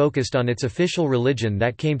kingdom focused on its official religion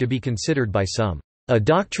that came to be considered by some a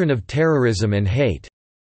doctrine of terrorism and hate.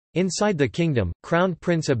 Inside the kingdom, Crown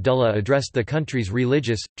Prince Abdullah addressed the country's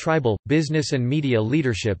religious, tribal, business and media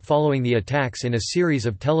leadership following the attacks in a series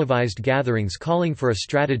of televised gatherings calling for a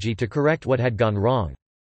strategy to correct what had gone wrong.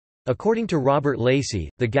 According to Robert Lacey,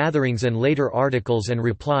 the gatherings and later articles and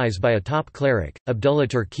replies by a top cleric, Abdullah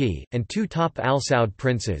Turki, and two top Al Saud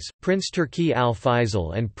princes, Prince Turki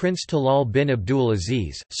al-Faisal and Prince Talal bin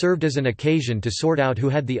Abdul-Aziz, served as an occasion to sort out who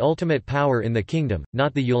had the ultimate power in the kingdom,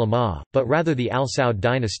 not the ulama, but rather the Al Saud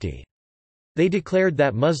dynasty. They declared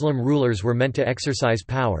that Muslim rulers were meant to exercise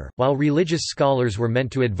power, while religious scholars were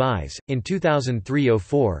meant to advise. In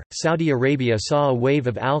 2003-04, Saudi Arabia saw a wave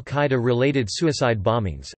of al-Qaeda-related suicide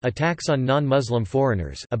bombings, attacks on non-Muslim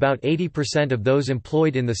foreigners. About 80% of those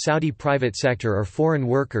employed in the Saudi private sector are foreign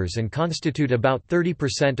workers and constitute about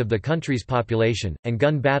 30% of the country's population, and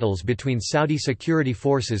gun battles between Saudi security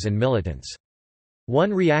forces and militants.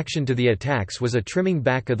 One reaction to the attacks was a trimming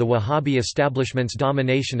back of the Wahhabi establishment's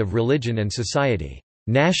domination of religion and society.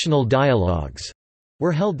 National dialogues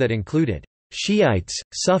were held that included Shiites,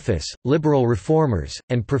 Sufis, liberal reformers,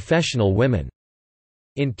 and professional women.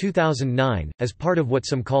 In 2009, as part of what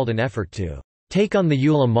some called an effort to take on the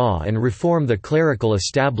ulama and reform the clerical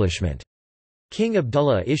establishment, King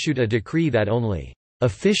Abdullah issued a decree that only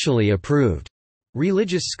officially approved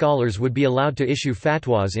religious scholars would be allowed to issue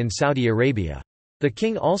fatwas in Saudi Arabia. The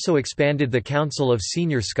king also expanded the Council of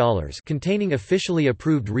Senior Scholars containing officially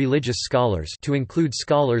approved religious scholars to include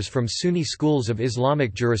scholars from Sunni schools of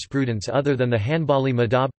Islamic jurisprudence other than the Hanbali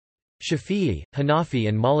madhab, Shafi'i, Hanafi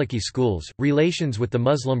and Maliki schools. Relations with the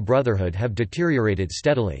Muslim Brotherhood have deteriorated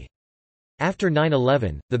steadily. After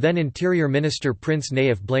 9/11, the then Interior Minister Prince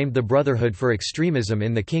Naif blamed the Brotherhood for extremism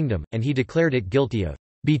in the kingdom, and he declared it guilty of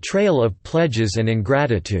betrayal of pledges and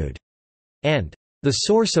ingratitude, and the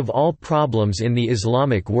source of all problems in the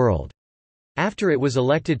Islamic world, after it was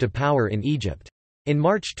elected to power in Egypt. In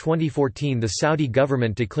March 2014, the Saudi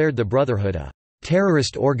government declared the Brotherhood a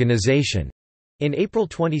terrorist organization. In April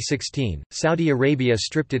 2016, Saudi Arabia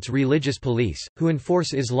stripped its religious police, who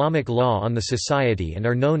enforce Islamic law on the society and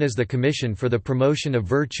are known as the Commission for the Promotion of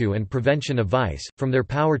Virtue and Prevention of Vice, from their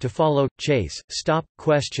power to follow, chase, stop,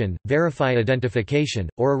 question, verify identification,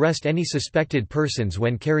 or arrest any suspected persons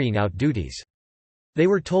when carrying out duties. They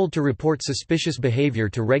were told to report suspicious behavior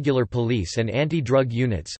to regular police and anti-drug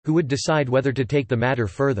units, who would decide whether to take the matter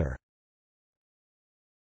further.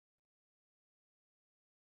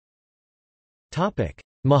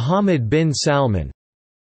 Muhammad bin Salman.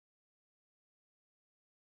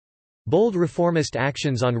 Bold reformist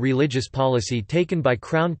actions on religious policy taken by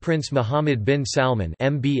Crown Prince Muhammad bin Salman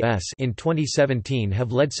 (MBS) in 2017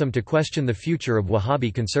 have led some to question the future of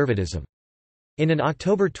Wahhabi conservatism. In an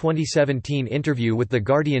October 2017 interview with The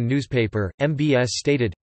Guardian newspaper, MBS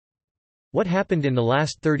stated, "What happened in the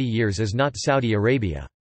last 30 years is not Saudi Arabia.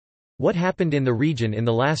 What happened in the region in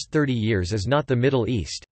the last 30 years is not the Middle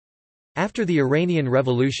East. After the Iranian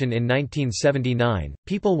Revolution in 1979,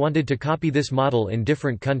 people wanted to copy this model in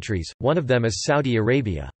different countries, one of them is Saudi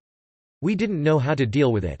Arabia. We didn't know how to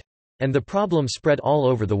deal with it. And the problem spread all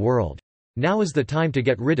over the world. Now is the time to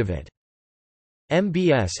get rid of it."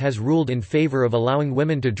 MBS has ruled in favor of allowing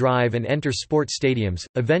women to drive and enter sports stadiums,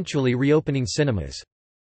 eventually reopening cinemas.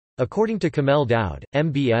 According to Kamel Daoud,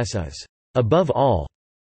 MBS is, above all,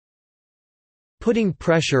 putting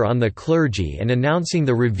pressure on the clergy and announcing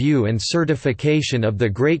the review and certification of the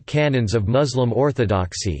great canons of Muslim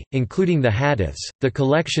orthodoxy, including the hadiths, the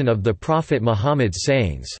collection of the Prophet Muhammad's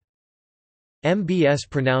sayings. MBS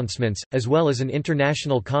pronouncements, as well as an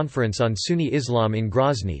international conference on Sunni Islam in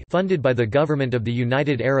Grozny funded by the government of the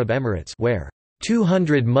United Arab Emirates where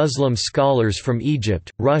 200 Muslim scholars from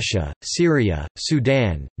Egypt, Russia, Syria,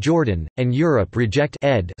 Sudan, Jordan, and Europe reject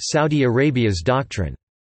Saudi Arabia's doctrine,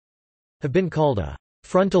 have been called a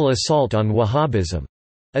frontal assault on Wahhabism,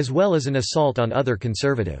 as well as an assault on other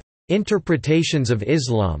conservative interpretations of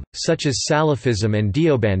Islam, such as Salafism and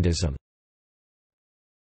Deobandism.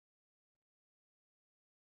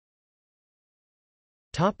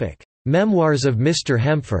 Memoirs of Mr.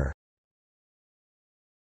 Hempher.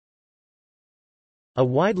 A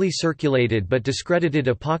widely circulated but discredited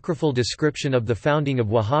apocryphal description of the founding of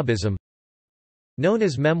Wahhabism. Known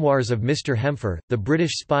as Memoirs of Mr. Hempher, the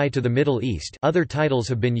British Spy to the Middle East, other titles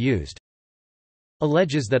have been used,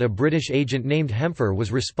 alleges that a British agent named Hempher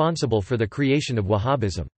was responsible for the creation of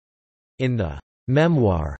Wahhabism. In the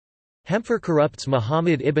memoir, Hempher corrupts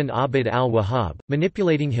Muhammad ibn Abd-al-Wahhab,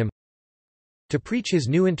 manipulating him to preach his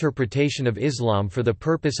new interpretation of Islam for the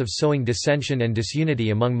purpose of sowing dissension and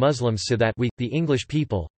disunity among Muslims so that we, the English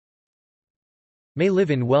people, may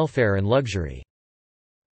live in welfare and luxury.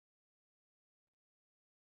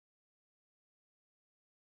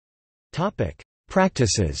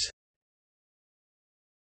 Practices.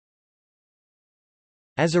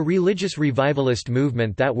 As a religious revivalist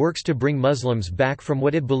movement that works to bring Muslims back from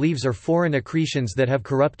what it believes are foreign accretions that have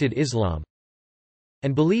corrupted Islam,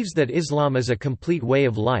 and believes that Islam is a complete way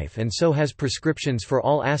of life and so has prescriptions for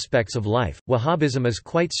all aspects of life, Wahhabism is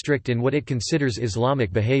quite strict in what it considers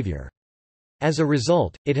Islamic behavior. As a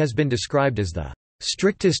result, it has been described as the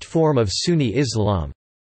strictest form of Sunni Islam.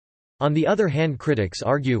 On the other hand, critics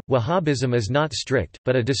argue, Wahhabism is not strict,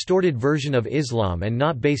 but a distorted version of Islam and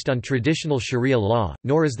not based on traditional Sharia law,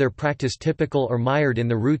 nor is their practice typical or mired in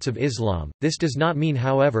the roots of Islam. This does not mean,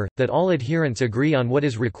 however, that all adherents agree on what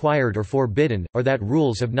is required or forbidden, or that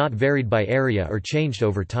rules have not varied by area or changed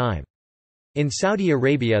over time. In Saudi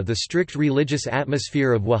Arabia, the strict religious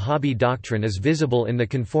atmosphere of Wahhabi doctrine is visible in the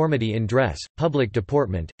conformity in dress, public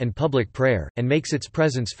deportment, and public prayer, and makes its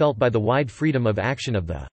presence felt by the wide freedom of action of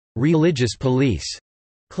the religious police,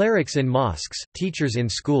 clerics in mosques, teachers in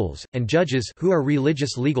schools, and judges who are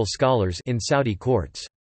religious legal scholars in Saudi courts.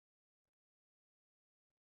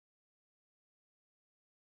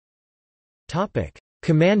 Topic: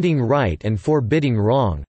 Commanding right and forbidding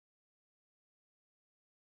wrong.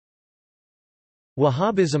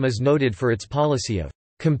 Wahhabism is noted for its policy of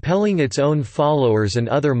compelling its own followers and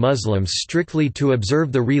other Muslims strictly to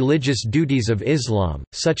observe the religious duties of Islam,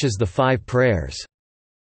 such as the 5 prayers,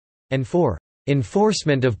 and for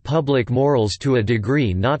enforcement of public morals to a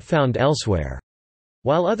degree not found elsewhere.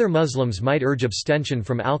 While other Muslims might urge abstention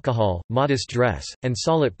from alcohol, modest dress, and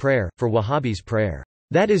salat prayer, for Wahhabis prayer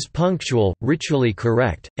that is punctual, ritually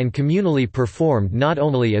correct, and communally performed not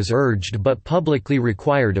only is urged but publicly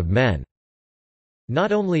required of men.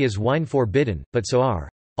 Not only is wine forbidden, but so are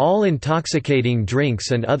all intoxicating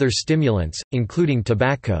drinks and other stimulants, including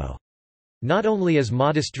tobacco. Not only is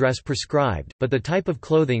modest dress prescribed, but the type of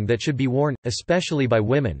clothing that should be worn, especially by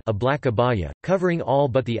women, a black abaya, covering all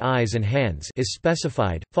but the eyes and hands, is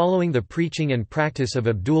specified. Following the preaching and practice of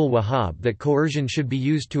Abdul-Wahhab that coercion should be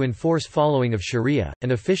used to enforce following of Sharia,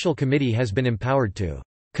 an official committee has been empowered to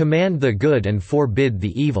command the good and forbid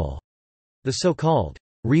the evil, the so-called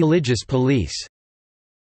religious police.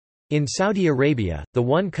 In Saudi Arabia, the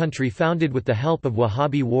one country founded with the help of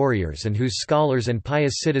Wahhabi warriors and whose scholars and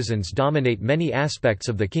pious citizens dominate many aspects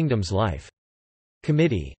of the kingdom's life.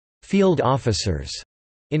 Committee field officers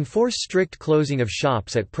enforce strict closing of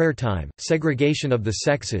shops at prayer time, segregation of the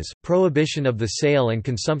sexes, prohibition of the sale and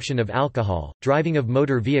consumption of alcohol, driving of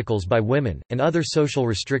motor vehicles by women, and other social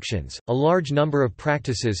restrictions. A large number of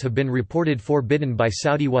practices have been reported forbidden by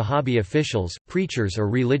Saudi Wahhabi officials, preachers, or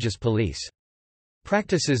religious police.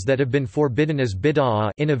 Practices that have been forbidden as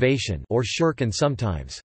bid'ah innovation or shirk and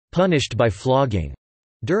sometimes punished by flogging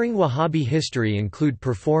during Wahhabi history include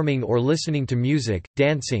performing or listening to music,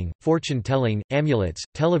 dancing, fortune-telling, amulets,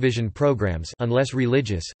 television programs unless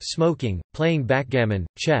religious, smoking, playing backgammon,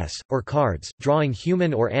 chess, or cards, drawing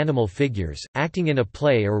human or animal figures, acting in a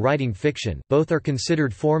play or writing fiction both are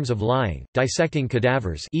considered forms of lying, dissecting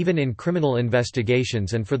cadavers even in criminal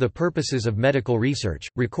investigations and for the purposes of medical research,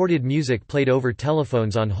 recorded music played over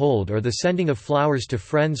telephones on hold or the sending of flowers to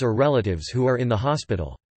friends or relatives who are in the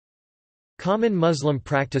hospital. Common Muslim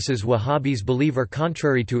practices Wahhabis believe are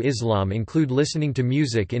contrary to Islam include listening to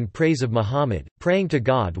music in praise of Muhammad, praying to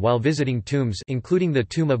God while visiting tombs including the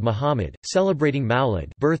tomb of Muhammad, celebrating Mawlid,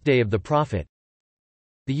 birthday of the Prophet,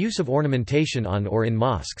 the use of ornamentation on or in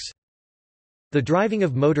mosques. The driving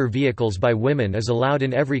of motor vehicles by women is allowed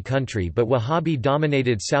in every country but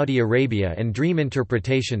Wahhabi-dominated Saudi Arabia and dream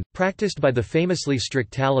interpretation, practiced by the famously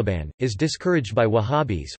strict Taliban, is discouraged by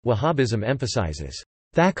Wahhabis. Wahhabism emphasizes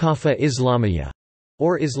Thaqafa Islamiyya,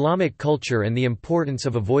 or Islamic culture, and the importance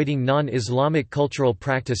of avoiding non-Islamic cultural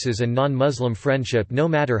practices and non-Muslim friendship no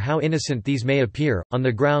matter how innocent these may appear, on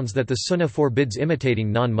the grounds that the Sunnah forbids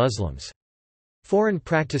imitating non-Muslims. Foreign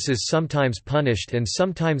practices sometimes punished and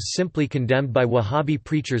sometimes simply condemned by Wahhabi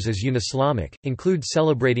preachers as un-Islamic, include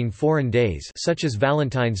celebrating foreign days such as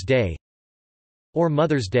Valentine's Day, or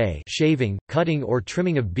Mother's Day, shaving, cutting or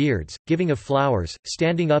trimming of beards, giving of flowers,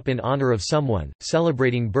 standing up in honor of someone,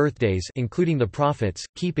 celebrating birthdays including the prophets,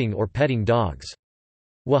 keeping or petting dogs.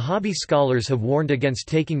 Wahhabi scholars have warned against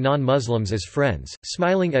taking non-Muslims as friends,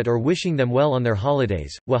 smiling at or wishing them well on their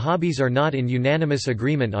holidays. Wahhabis are not in unanimous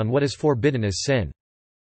agreement on what is forbidden as sin.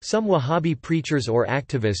 Some Wahhabi preachers or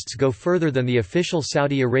activists go further than the official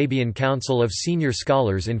Saudi Arabian Council of Senior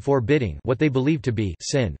Scholars in forbidding what they believe to be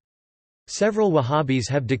sin. Several Wahhabis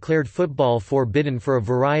have declared football forbidden for a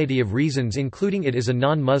variety of reasons, including it is a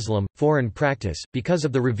non-Muslim, foreign practice, because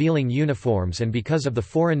of the revealing uniforms and because of the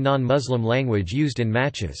foreign non-Muslim language used in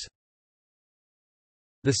matches.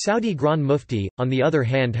 The Saudi Grand Mufti, on the other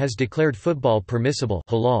hand, has declared football permissible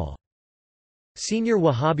halal. Senior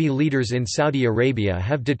Wahhabi leaders in Saudi Arabia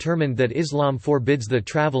have determined that Islam forbids the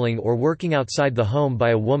traveling or working outside the home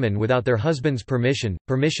by a woman without their husband's permission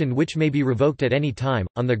which may be revoked at any time,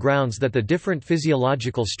 on the grounds that the different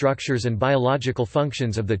physiological structures and biological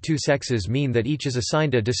functions of the two sexes mean that each is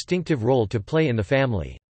assigned a distinctive role to play in the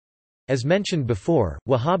family. As mentioned before,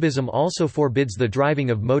 Wahhabism also forbids the driving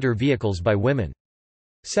of motor vehicles by women.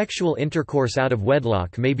 Sexual intercourse out of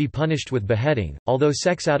wedlock may be punished with beheading, although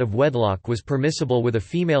sex out of wedlock was permissible with a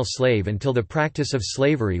female slave until the practice of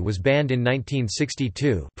slavery was banned in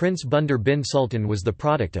 1962. Prince Bandar bin Sultan was the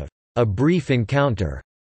product of a brief encounter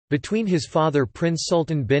between his father Prince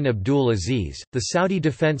Sultan bin Abdul-Aziz, the Saudi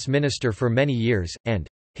defense minister for many years, and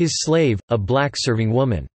his slave, a black serving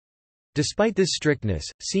woman. Despite this strictness,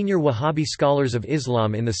 senior Wahhabi scholars of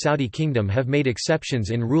Islam in the Saudi kingdom have made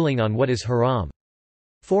exceptions in ruling on what is haram.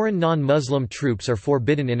 Foreign non-Muslim troops are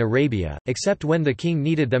forbidden in Arabia, except when the king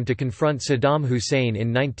needed them to confront Saddam Hussein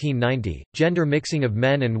in 1990. Gender mixing of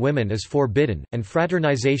men and women is forbidden, and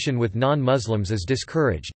fraternization with non-Muslims is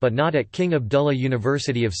discouraged, but not at King Abdullah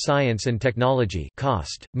University of Science and Technology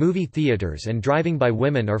 (KAUST). Movie theaters and driving by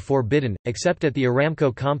women are forbidden, except at the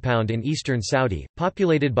Aramco compound in eastern Saudi,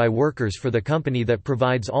 populated by workers for the company that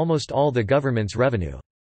provides almost all the government's revenue.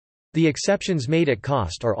 The exceptions made at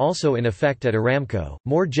KAUST are also in effect at Aramco.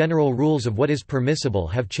 More general rules of what is permissible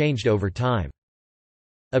have changed over time.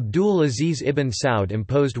 Abdul-Aziz Ibn Saud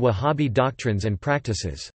imposed Wahhabi doctrines and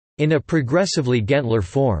practices in a progressively gentler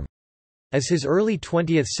form, as his early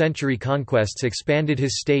 20th-century conquests expanded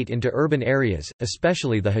his state into urban areas,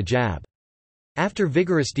 especially the hijab. After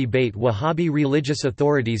vigorous debate, Wahhabi religious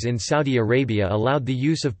authorities in Saudi Arabia allowed the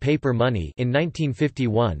use of paper money in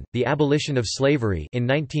 1951, the abolition of slavery in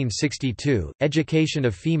 1962, education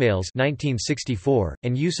of females 1964,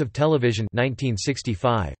 and use of television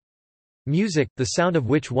 1965. Music, the sound of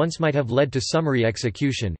which once might have led to summary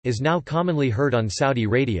execution, is now commonly heard on Saudi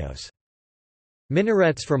radios.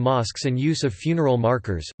 Minarets for mosques and use of funeral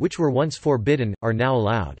markers, which were once forbidden, are now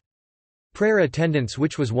allowed. Prayer attendance,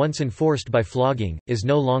 which was once enforced by flogging, is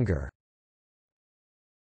no longer.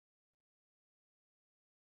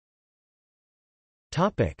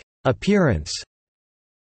 Appearance.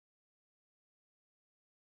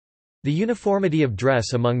 The uniformity of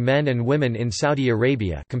dress among men and women in Saudi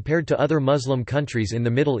Arabia compared to other Muslim countries in the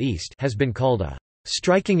Middle East has been called a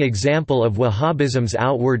striking example of Wahhabism's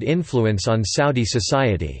outward influence on Saudi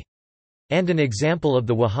society, and an example of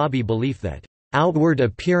the Wahhabi belief that outward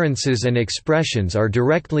appearances and expressions are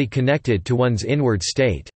directly connected to one's inward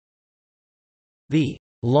state. The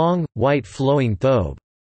long, white flowing thobe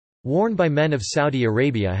worn by men of Saudi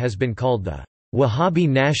Arabia has been called the Wahhabi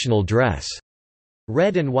national dress.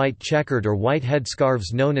 Red and white checkered or white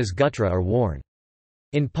headscarves known as gutra are worn.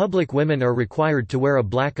 In public, women are required to wear a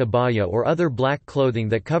black abaya or other black clothing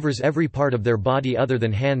that covers every part of their body other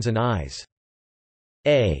than hands and eyes.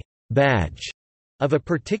 A badge of a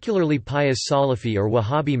particularly pious Salafi or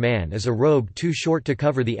Wahhabi man is a robe too short to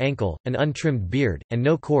cover the ankle, an untrimmed beard, and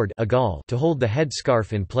no cord to hold the head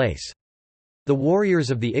scarf in place. The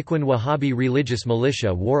warriors of the Ikhwan Wahhabi religious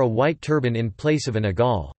militia wore a white turban in place of an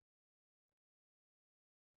agal.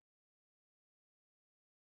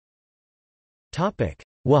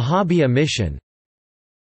 Wahhabiyya mission.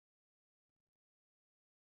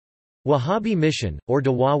 Wahhabi mission, or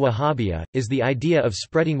Dawa Wahhabiyya, is the idea of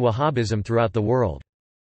spreading Wahhabism throughout the world.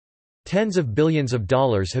 Tens of billions of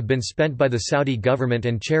dollars have been spent by the Saudi government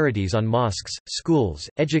and charities on mosques, schools,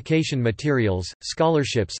 education materials,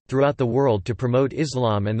 scholarships, throughout the world to promote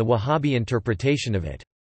Islam and the Wahhabi interpretation of it.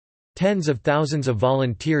 Tens of thousands of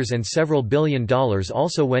volunteers and several $1 billion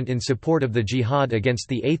also went in support of the jihad against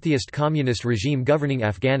the atheist communist regime governing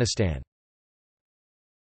Afghanistan.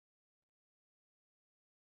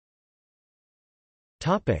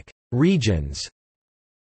 Regions.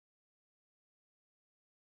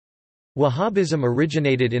 Wahhabism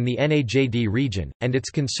originated in the Najd region, and its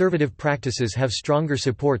conservative practices have stronger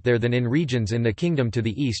support there than in regions in the kingdom to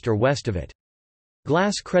the east or west of it.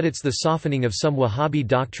 Glass credits the softening of some Wahhabi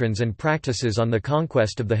doctrines and practices on the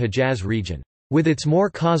conquest of the Hejaz region. with its more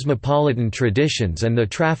cosmopolitan traditions and the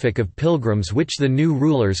traffic of pilgrims which the new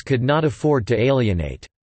rulers could not afford to alienate.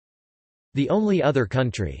 The only other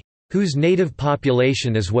country whose native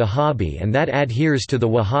population is Wahhabi and that adheres to the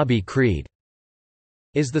Wahhabi creed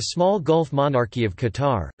is the small Gulf monarchy of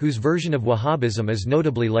Qatar, whose version of Wahhabism is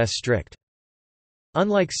notably less strict.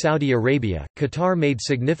 Unlike Saudi Arabia, Qatar made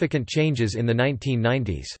significant changes in the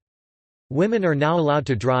 1990s. Women are now allowed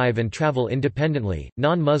to drive and travel independently,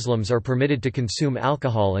 non-Muslims are permitted to consume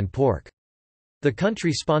alcohol and pork. The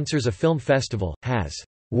country sponsors a film festival, has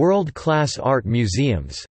world-class art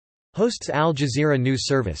museums, hosts Al Jazeera News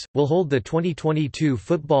Service, will hold the 2022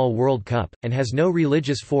 Football World Cup, and has no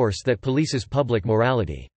religious force that polices public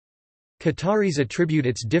morality. Qataris attribute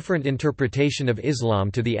its different interpretation of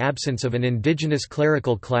Islam to the absence of an indigenous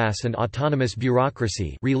clerical class and autonomous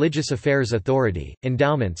bureaucracy, religious affairs authority,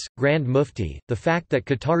 endowments, Grand Mufti, the fact that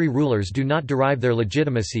Qatari rulers do not derive their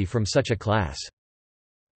legitimacy from such a class.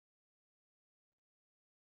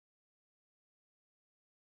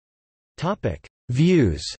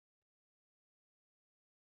 Views.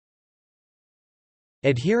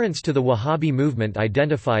 Adherents to the Wahhabi movement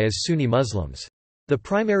identify as Sunni Muslims. The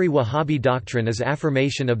primary Wahhabi doctrine is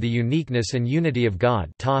affirmation of the uniqueness and unity of God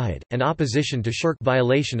Tawhid, and opposition to shirk,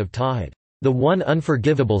 violation of Tawhid, the one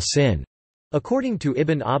unforgivable sin, according to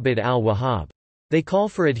Ibn Abd al-Wahhab. They call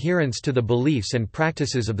for adherence to the beliefs and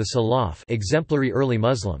practices of the Salaf, exemplary early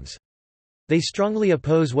Muslims. They strongly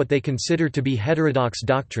oppose what they consider to be heterodox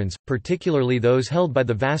doctrines, particularly those held by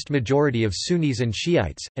the vast majority of Sunnis and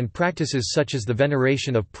Shiites, and practices such as the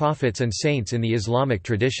veneration of prophets and saints in the Islamic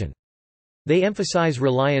tradition. They emphasize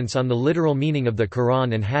reliance on the literal meaning of the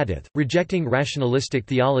Quran and Hadith, rejecting rationalistic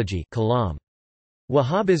theology kalam.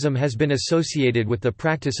 Wahhabism has been associated with the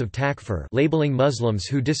practice of takfir, labeling Muslims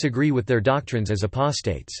who disagree with their doctrines as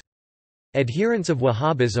apostates. Adherents of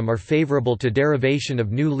Wahhabism are favorable to derivation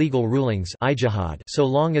of new legal rulings ijtihad, so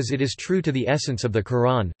long as it is true to the essence of the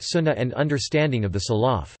Quran, Sunnah and understanding of the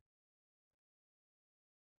Salaf.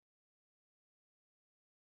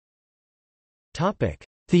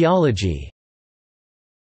 Theology.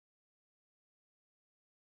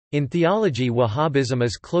 In theology, Wahhabism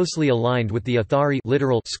is closely aligned with the Athari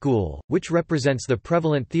literal school, which represents the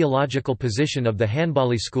prevalent theological position of the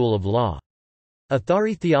Hanbali school of law.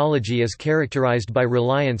 Athari theology is characterized by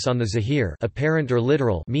reliance on the zahir apparent or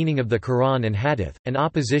literal meaning of the Quran and Hadith, and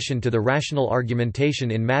opposition to the rational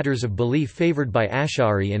argumentation in matters of belief favored by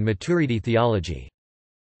Ash'ari and Maturidi theology.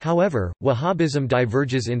 However, Wahhabism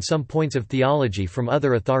diverges in some points of theology from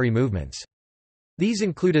other Athari movements. These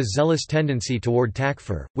include a zealous tendency toward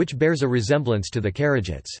takfir, which bears a resemblance to the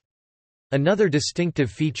Kharijites. Another distinctive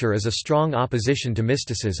feature is a strong opposition to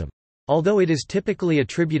mysticism. Although it is typically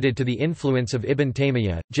attributed to the influence of Ibn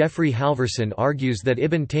Taymiyyah, Jeffrey Halverson argues that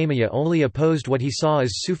Ibn Taymiyyah only opposed what he saw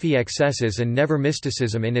as Sufi excesses and never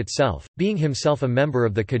mysticism in itself, being himself a member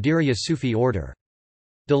of the Qadiriyya Sufi order.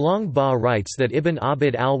 Dalong Ba writes that Ibn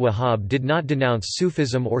Abd al-Wahhab did not denounce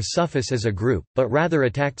Sufism or Sufis as a group, but rather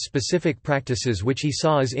attacked specific practices which he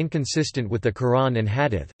saw as inconsistent with the Quran and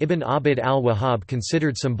Hadith. Ibn Abd al-Wahhab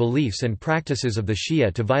considered some beliefs and practices of the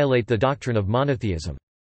Shia to violate the doctrine of monotheism.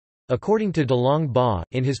 According to Dalong Ba,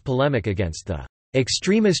 in his polemic against the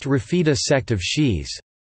extremist Rafida sect of Shi'is,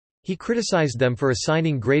 he criticized them for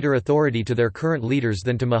assigning greater authority to their current leaders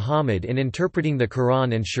than to Muhammad in interpreting the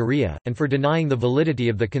Quran and Sharia, and for denying the validity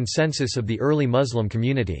of the consensus of the early Muslim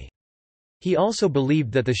community. He also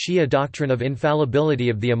believed that the Shia doctrine of infallibility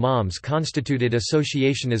of the Imams constituted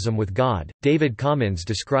associationism with God. David Commons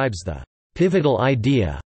describes the pivotal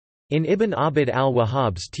idea in Ibn Abd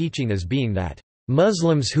al-Wahhab's teaching as being that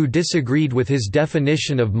Muslims who disagreed with his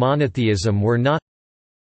definition of monotheism were not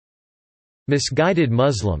misguided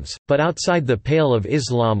Muslims, but outside the pale of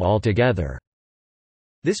Islam altogether.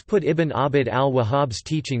 This put Ibn Abd al-Wahhab's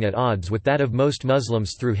teaching at odds with that of most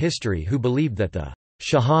Muslims through history who believed that the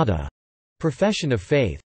Shahada profession of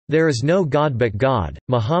faith, "There is no God but God,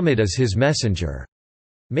 Muhammad is his messenger,"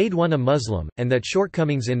 made one a Muslim, and that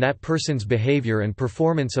shortcomings in that person's behavior and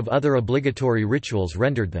performance of other obligatory rituals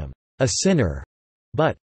rendered them a sinner,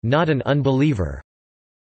 but not an unbeliever.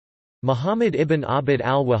 Muhammad ibn Abd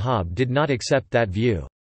al-Wahhab did not accept that view.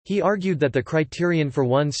 He argued that the criterion for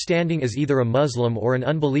one standing as either a Muslim or an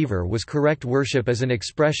unbeliever was correct worship as an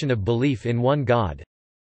expression of belief in one God.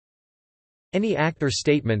 Any act or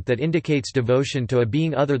statement that indicates devotion to a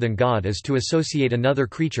being other than God is to associate another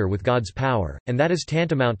creature with God's power, and that is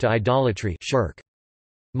tantamount to idolatry shirk.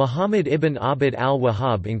 Muhammad ibn Abd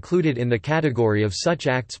al-Wahhab included in the category of such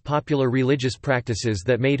acts popular religious practices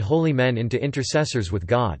that made holy men into intercessors with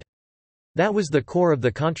God. That was the core of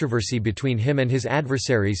the controversy between him and his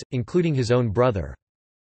adversaries, including his own brother.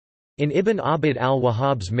 In Ibn Abd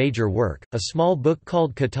al-Wahhab's major work, a small book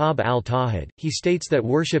called Kitab al-Tawhid, he states that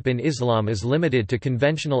worship in Islam is limited to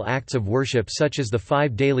conventional acts of worship such as the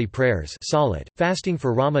 5 daily prayers salat, fasting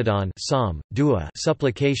for Ramadan psalm, dua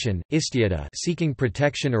supplication, istiada seeking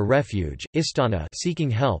protection or refuge, istana seeking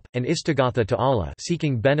help, and istighatha to Allah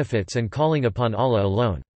seeking benefits and calling upon Allah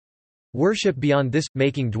alone. Worship beyond this,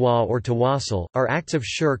 making dua or tawassul, are acts of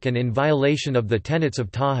shirk and in violation of the tenets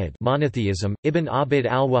of Tawhid monotheism. Ibn Abd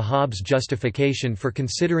al-Wahhab's justification for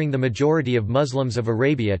considering the majority of Muslims of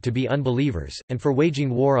Arabia to be unbelievers, and for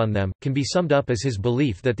waging war on them, can be summed up as his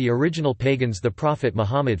belief that the original pagans the Prophet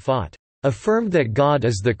Muhammad fought, affirmed that God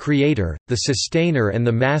is the creator, the sustainer and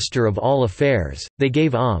the master of all affairs, they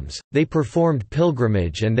gave alms, they performed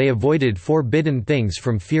pilgrimage and they avoided forbidden things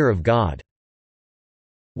from fear of God.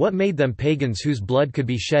 What made them pagans whose blood could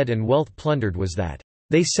be shed and wealth plundered was that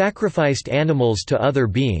they sacrificed animals to other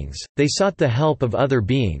beings, they sought the help of other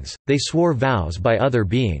beings, they swore vows by other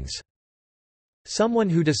beings. Someone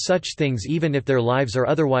who does such things even if their lives are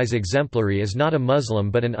otherwise exemplary is not a Muslim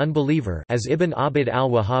but an unbeliever, as Ibn Abd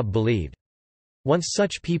al-Wahhab believed. Once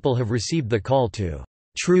such people have received the call to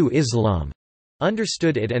true Islam,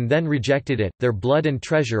 understood it and then rejected it, their blood and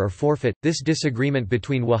treasure are forfeit. This disagreement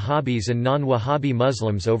between Wahhabis and non-Wahhabi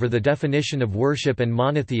Muslims over the definition of worship and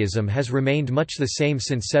monotheism has remained much the same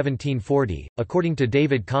since 1740, according to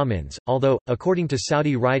David Commins, although, according to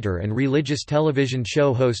Saudi writer and religious television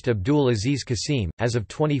show host Abdul-Aziz Qasim, as of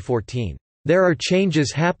 2014, there are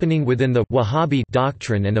changes happening within the Wahhabi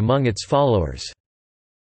doctrine and among its followers.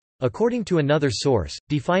 According to another source,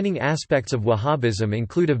 defining aspects of Wahhabism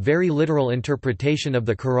include a very literal interpretation of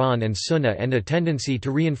the Quran and Sunnah and a tendency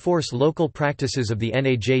to reinforce local practices of the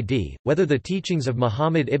Najd. Whether the teachings of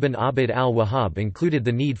Muhammad ibn Abd al-Wahhab included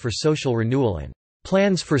the need for social renewal and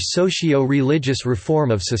plans for socio-religious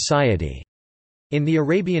reform of society in the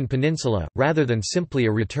Arabian Peninsula, rather than simply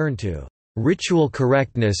a return to ritual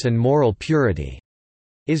correctness and moral purity,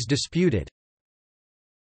 is disputed.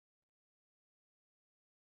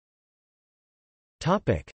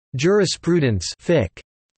 Jurisprudence fiqh.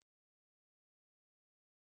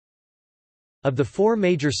 Of the 4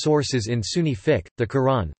 major sources in Sunni fiqh, the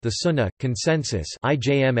Quran, the Sunnah, consensus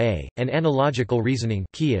 (ijma), and analogical reasoning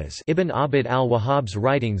 (qiyas), Ibn Abd al-Wahhab's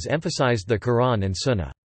writings emphasized the Quran and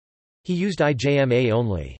Sunnah. He used ijma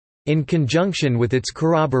only in conjunction with its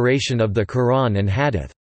corroboration of the Quran and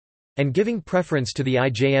Hadith, and giving preference to the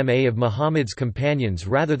ijma of Muhammad's companions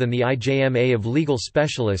rather than the ijma of legal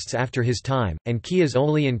specialists after his time, and qiyas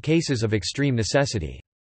only in cases of extreme necessity.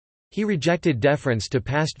 He rejected deference to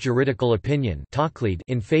past juridical opinion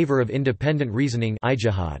in favor of independent reasoning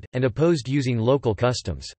and opposed using local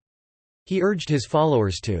customs. He urged his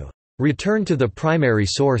followers to return to the primary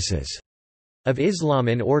sources of Islam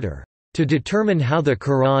in order to determine how the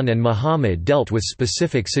Quran and Muhammad dealt with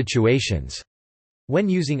specific situations when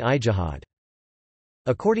using ijtihad.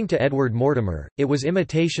 According to Edward Mortimer, it was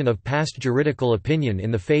imitation of past juridical opinion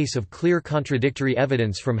in the face of clear contradictory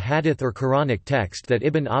evidence from hadith or Quranic text that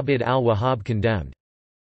Ibn Abd al-Wahhab condemned.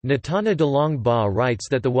 Natana de Long Ba writes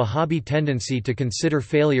that the Wahhabi tendency to consider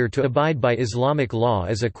failure to abide by Islamic law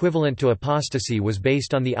as equivalent to apostasy was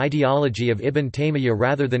based on the ideology of Ibn Taymiyyah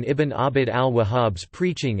rather than Ibn Abd al-Wahhab's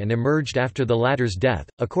preaching and emerged after the latter's death.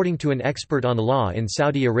 According to an expert on law in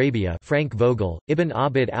Saudi Arabia, Frank Vogel, Ibn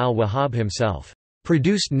Abd al-Wahhab himself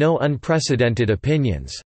produced no unprecedented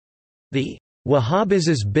opinions. The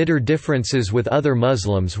Wahhabism's bitter differences with other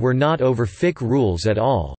Muslims were not over fiqh rules at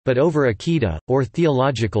all, but over aqeedah, or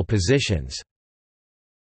theological positions.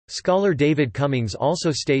 Scholar David Cummings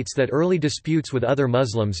also states that early disputes with other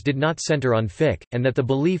Muslims did not center on fiqh, and that the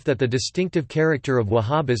belief that the distinctive character of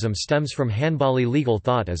Wahhabism stems from Hanbali legal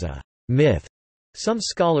thought is a myth. Some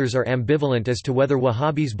scholars are ambivalent as to whether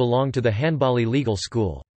Wahhabis belong to the Hanbali legal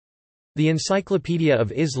school. The Encyclopedia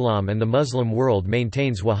of Islam and the Muslim World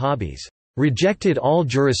maintains Wahhabis rejected all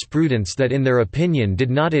jurisprudence that in their opinion did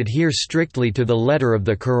not adhere strictly to the letter of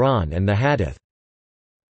the Quran and the Hadith.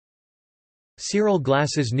 Cyril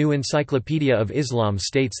Glass's New Encyclopedia of Islam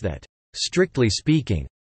states that, strictly speaking,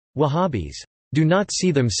 Wahhabis do not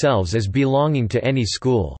see themselves as belonging to any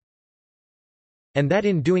school, and that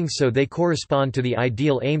in doing so they correspond to the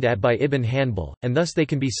ideal aimed at by Ibn Hanbal, and thus they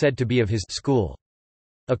can be said to be of his school.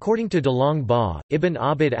 According to De Long Ba, Ibn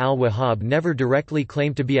Abd al-Wahhab never directly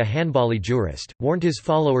claimed to be a Hanbali jurist, warned his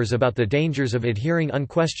followers about the dangers of adhering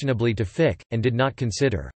unquestionably to fiqh, and did not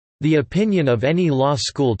consider the opinion of any law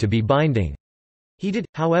school to be binding. He did,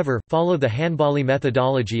 however, follow the Hanbali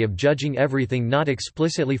methodology of judging everything not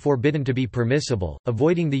explicitly forbidden to be permissible,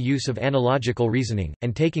 avoiding the use of analogical reasoning,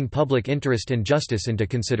 and taking public interest and justice into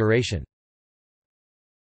consideration.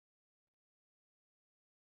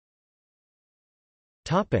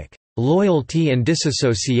 Loyalty and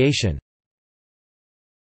disassociation.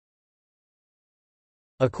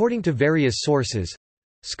 According to various sources,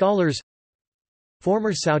 scholars,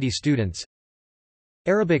 former Saudi students,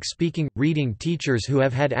 Arabic-speaking, reading teachers who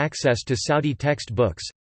have had access to Saudi textbooks,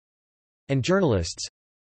 and journalists,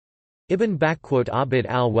 Ibn Abd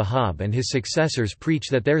al-Wahhab and his successors preach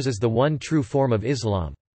that theirs is the one true form of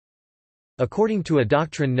Islam. According to a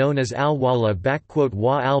doctrine known as al-Wala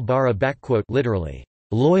wa al-Bara literally,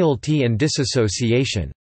 loyalty and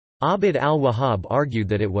disassociation, Abd al-Wahhab argued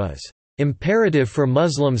that it was imperative for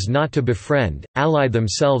Muslims not to befriend, ally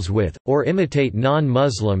themselves with, or imitate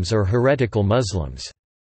non-Muslims or heretical Muslims,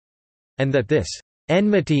 and that this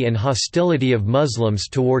enmity and hostility of Muslims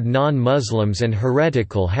toward non-Muslims and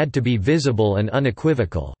heretical had to be visible and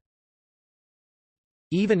unequivocal.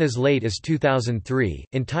 Even as late as 2003,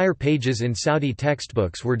 entire pages in Saudi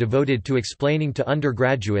textbooks were devoted to explaining to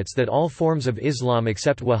undergraduates that all forms of Islam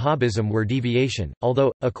except Wahhabism were deviation,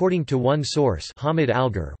 although, according to one source, Hamid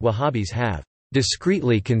Algar, Wahhabis have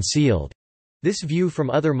discreetly concealed this view from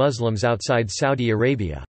other Muslims outside Saudi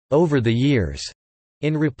Arabia. Over the years,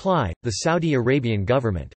 in reply, the Saudi Arabian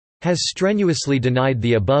government has strenuously denied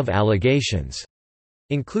the above allegations,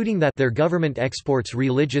 including that their government exports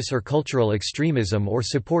religious or cultural extremism or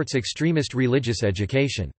supports extremist religious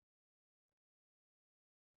education.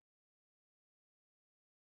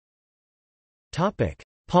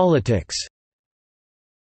 Politics.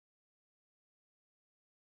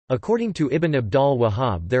 According to Ibn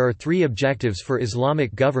Abd-al-Wahhab, there are three objectives for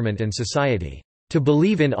Islamic government and society: to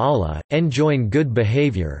believe in Allah, enjoin good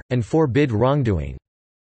behavior, and forbid wrongdoing.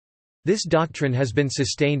 This doctrine has been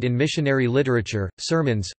sustained in missionary literature,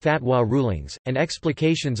 sermons, fatwa rulings, and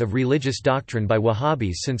explications of religious doctrine by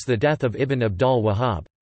Wahhabis since the death of Ibn Abd-al-Wahhab.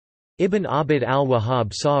 Ibn Abd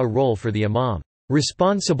al-Wahhab saw a role for the imam,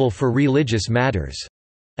 responsible for religious matters,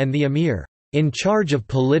 and the emir, in charge of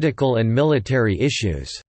political and military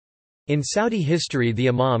issues. In Saudi history, the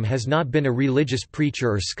imam has not been a religious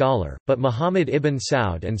preacher or scholar, but Muhammad ibn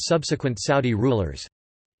Saud and subsequent Saudi rulers.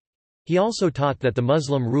 He also taught that the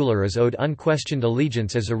Muslim ruler is owed unquestioned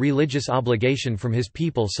allegiance as a religious obligation from his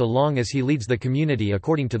people so long as he leads the community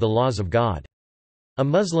according to the laws of God. A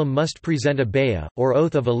Muslim must present a bay'ah, or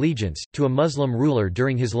oath of allegiance, to a Muslim ruler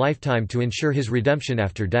during his lifetime to ensure his redemption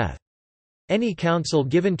after death. Any counsel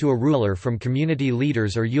given to a ruler from community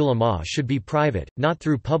leaders or ulama should be private, not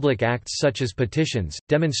through public acts such as petitions,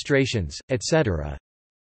 demonstrations, etc.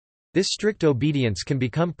 This strict obedience can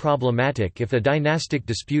become problematic if a dynastic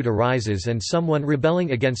dispute arises and someone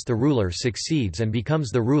rebelling against the ruler succeeds and becomes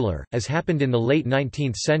the ruler, as happened in the late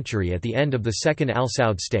 19th century at the end of the Second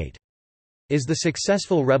Al-Saud state. Is the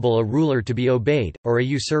successful rebel a ruler to be obeyed, or a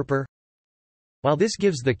usurper? While this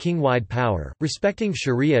gives the king wide power, respecting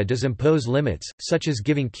sharia does impose limits, such as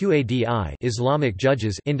giving Qadi Islamic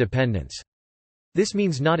judges independence. This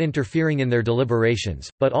means not interfering in their deliberations,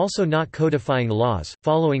 but also not codifying laws,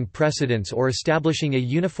 following precedents or establishing a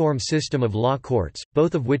uniform system of law courts,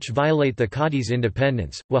 both of which violate the Qadi's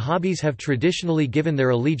independence. Wahhabis have traditionally given their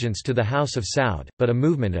allegiance to the House of Saud, but a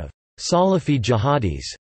movement of Salafi jihadis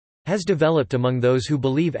has developed among those who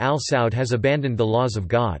believe al-Saud has abandoned the laws of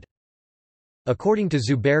God. According to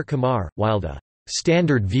Zubair Kamar, while the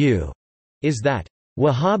standard view is that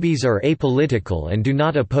Wahhabis are apolitical and do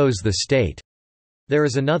not oppose the state, there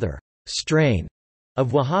is another strain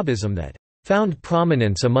of Wahhabism that found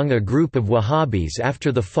prominence among a group of Wahhabis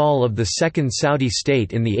after the fall of the Second Saudi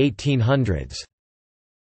state in the 1800s,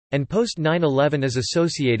 and post-9/11 is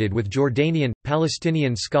associated with Jordanian,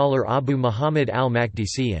 Palestinian scholar Abu Muhammad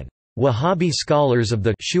al-Makdisi and Wahhabi scholars of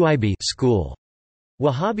the Shuaibi school.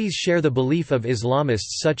 Wahhabis share the belief of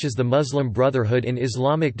Islamists such as the Muslim Brotherhood in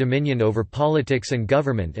Islamic dominion over politics and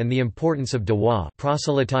government and the importance of dawah,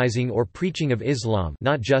 proselytizing or preaching of Islam,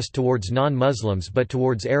 not just towards non-Muslims but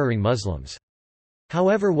towards erring Muslims.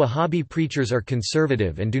 However, Wahhabi preachers are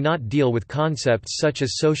conservative and do not deal with concepts such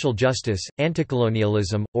as social justice,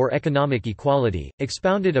 anti-colonialism, or economic equality,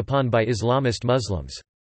 expounded upon by Islamist Muslims.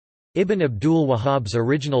 Ibn Abdul-Wahhab's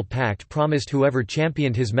original pact promised whoever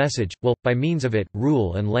championed his message, will, by means of it,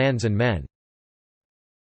 rule and lands and men.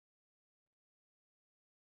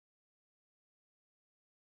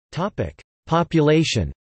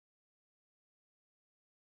 Population.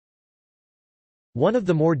 One of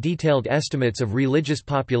the more detailed estimates of religious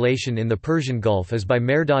population in the Persian Gulf is by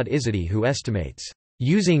Mehrdad Izzati, who estimates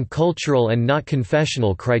using cultural and not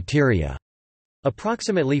confessional criteria.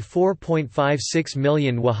 Approximately 4.56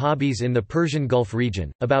 million Wahhabis in the Persian Gulf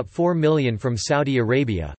region, about 4 million from Saudi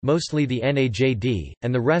Arabia, mostly the Najd,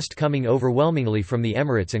 and the rest coming overwhelmingly from the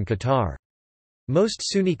Emirates and Qatar. Most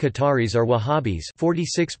Sunni Qataris are Wahhabis,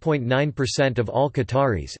 46.9% of all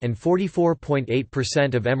Qataris, and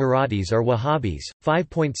 44.8% of Emiratis are Wahhabis,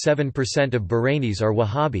 5.7% of Bahrainis are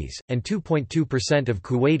Wahhabis, and 2.2% of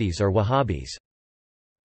Kuwaitis are Wahhabis.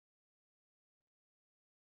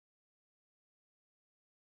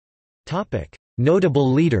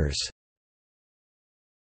 Notable leaders.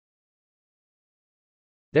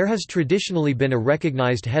 There has traditionally been a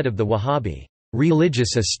recognized head of the Wahhabi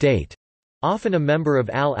religious estate, often a member of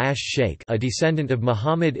al-Ash Sheikh, a descendant of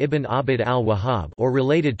Muhammad ibn Abd-al-Wahhab, or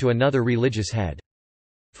related to another religious head.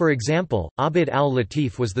 For example, Abd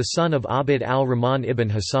al-Latif was the son of Abd al-Rahman ibn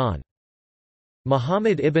Hassan.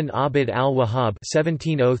 Muhammad ibn Abd al-Wahhab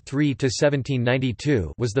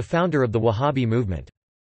 (1703–1792) was the founder of the Wahhabi movement.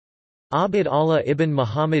 Abd Allah ibn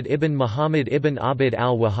Muhammad ibn Abd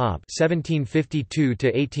al-Wahhab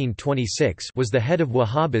 (1752–1826) was the head of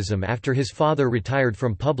Wahhabism after his father retired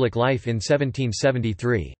from public life in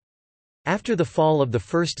 1773. After the fall of the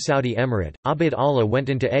First Saudi Emirate, Abd Allah went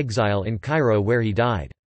into exile in Cairo where he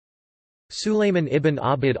died. Sulayman ibn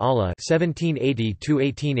Abd Allah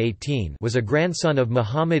 (1780–1818) was a grandson of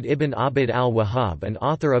Muhammad ibn Abd al-Wahhab and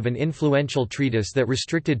author of an influential treatise that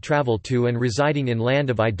restricted travel to and residing in land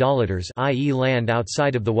of idolaters, i.e., land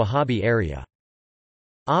outside of the Wahhabi area.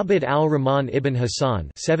 Abd al-Rahman ibn Hassan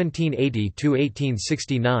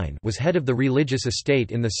 (1780–1869) was head of the religious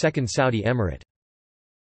estate in the Second Saudi Emirate.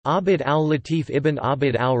 Abd al-Latif ibn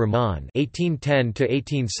Abd al-Rahman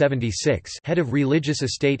 (1810–1876), head of religious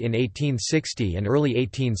estate in 1860 and early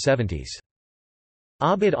 1870s.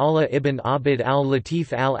 Abd Allah ibn Abd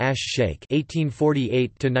al-Latif al-Ash Sheikh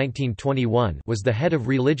 (1848–1921) was the head of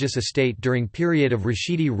religious estate during period of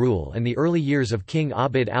Rashidi rule and the early years of King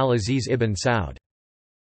Abd-al-Aziz ibn Saud.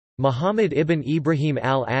 Muhammad ibn Ibrahim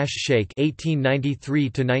al-Ash Sheikh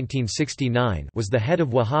 (1893–1969) was the head of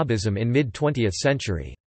Wahhabism in mid-20th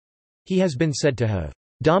century. He has been said to have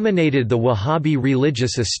dominated the Wahhabi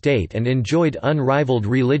religious estate and enjoyed unrivaled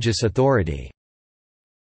religious authority.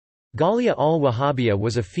 Ghalia al-Wahhabiyya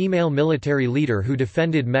was a female military leader who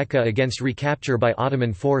defended Mecca against recapture by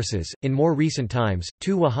Ottoman forces. In more recent times,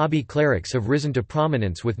 two Wahhabi clerics have risen to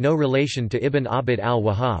prominence with no relation to Ibn Abd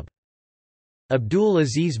al-Wahhab.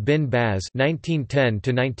 Abdul-Aziz bin Baz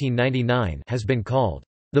 (1910–1999) has been called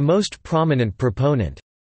the most prominent proponent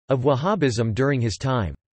of Wahhabism during his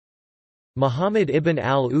time. Muhammad ibn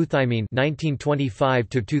al-Uthaymin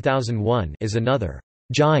 (1925–2001) is another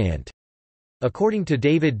giant. According to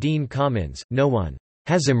David Dean Commons, no one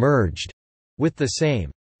has emerged with the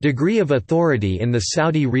same degree of authority in the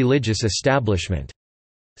Saudi religious establishment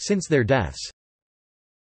since their deaths.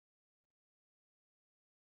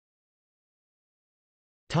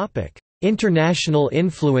 Topic: International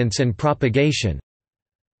influence and propagation.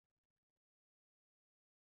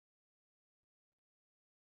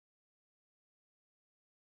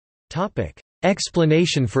 Topic: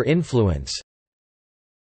 Explanation for influence.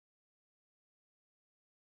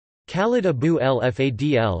 Khalid Abu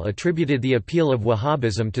al-Fadl attributed the appeal of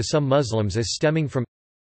Wahhabism to some Muslims as stemming from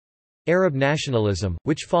Arab nationalism,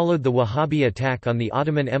 which followed the Wahhabi attack on the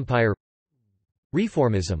Ottoman Empire,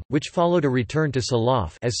 Reformism, which followed a return to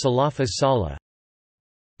Salaf as Salaf as Salah,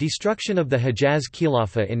 destruction of the Hejaz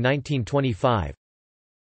Khilafah in 1925,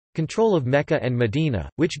 control of Mecca and Medina,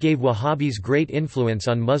 which gave Wahhabis great influence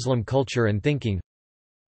on Muslim culture and thinking,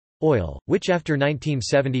 oil, which after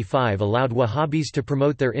 1975 allowed Wahhabis to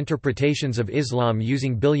promote their interpretations of Islam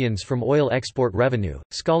using billions from oil export revenue.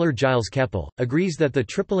 Scholar Giles Keppel agrees that the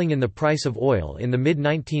tripling in the price of oil in the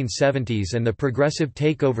mid-1970s and the progressive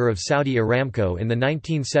takeover of Saudi Aramco in the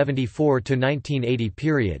 1974–1980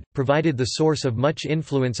 period, provided the source of much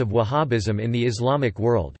influence of Wahhabism in the Islamic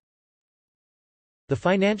world. The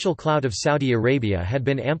financial clout of Saudi Arabia had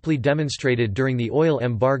been amply demonstrated during the oil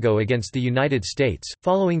embargo against the United States,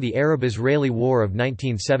 following the Arab-Israeli War of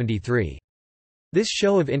 1973. This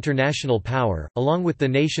show of international power, along with the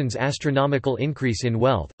nation's astronomical increase in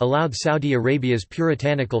wealth, allowed Saudi Arabia's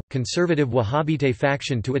puritanical, conservative Wahhabite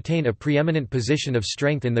faction to attain a preeminent position of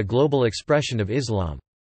strength in the global expression of Islam.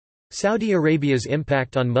 Saudi Arabia's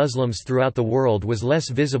impact on Muslims throughout the world was less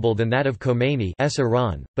visible than that of Khomeini's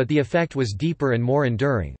Iran, but the effect was deeper and more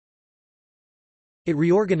enduring. It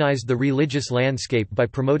reorganized the religious landscape by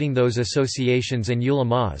promoting those associations and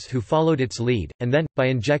ulamas who followed its lead, and then, by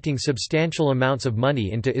injecting substantial amounts of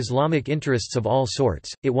money into Islamic interests of all sorts,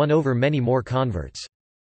 it won over many more converts.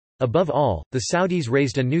 Above all, the Saudis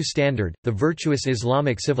raised a new standard, the virtuous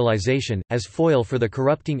Islamic civilization, as foil for the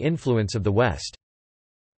corrupting influence of the West.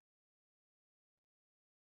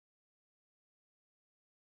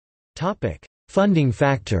 Funding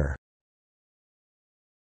factor.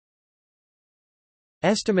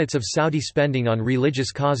 Estimates of Saudi spending on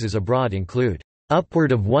religious causes abroad include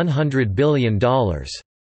upward of $100 billion,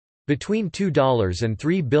 between $2 and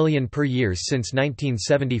 $3 billion per year since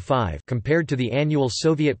 1975, compared to the annual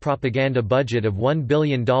Soviet propaganda budget of $1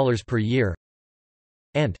 billion per year,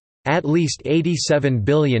 and at least $87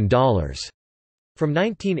 billion. From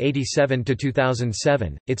 1987 to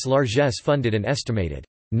 2007, its largesse funded an estimated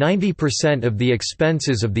 90% of the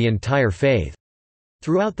expenses of the entire faith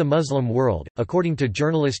throughout the Muslim world, according to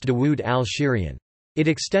journalist Dawood al-Shirian. It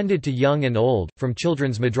extended to young and old, from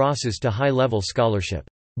children's madrasas to high-level scholarship,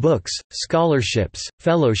 books, scholarships,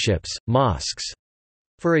 fellowships, mosques.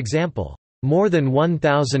 For example, more than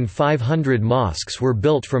 1,500 mosques were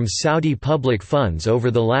built from Saudi public funds over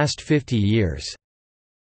the last 50 years.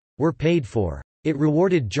 Were paid for. It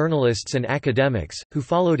rewarded journalists and academics, who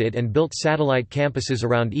followed it and built satellite campuses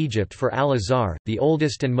around Egypt for Al-Azhar, the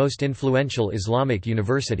oldest and most influential Islamic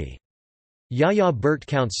university. Yahya Burt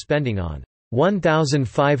counts spending on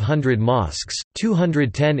 1,500 mosques,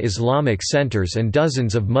 210 Islamic centers and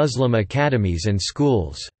dozens of Muslim academies and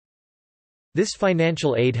schools. This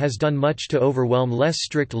financial aid has done much to overwhelm less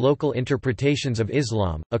strict local interpretations of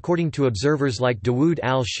Islam, according to observers like Dawood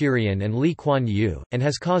al-Shirian and Lee Kuan Yew, and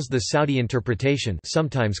has caused the Saudi interpretation,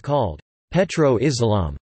 sometimes called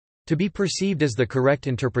Petro-Islam, to be perceived as the correct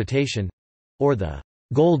interpretation, or the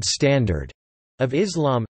gold standard of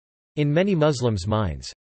Islam, in many Muslims'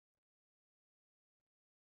 minds.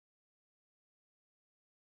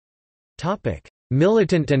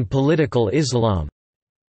 Militant and political Islam.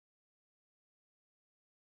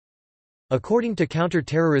 According to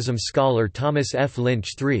counter-terrorism scholar Thomas F.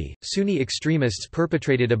 Lynch III, Sunni extremists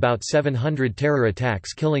perpetrated about 700 terror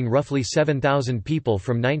attacks killing roughly 7,000 people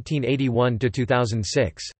from 1981 to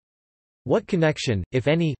 2006. What connection, if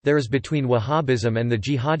any, there is between Wahhabism and the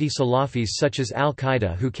jihadi Salafis such as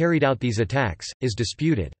al-Qaeda who carried out these attacks, is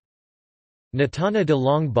disputed. Natana de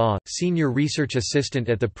Long-Ba, senior research assistant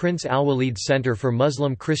at the Prince Al-Walid Center for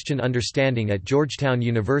Muslim-Christian Understanding at Georgetown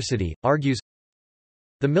University, argues,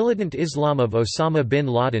 the militant Islam of Osama bin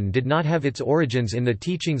Laden did not have its origins in the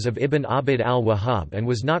teachings of Ibn Abd al-Wahhab and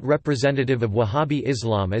was not representative of Wahhabi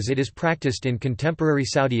Islam as it is practiced in contemporary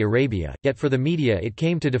Saudi Arabia, yet for the media it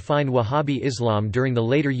came to define Wahhabi Islam during the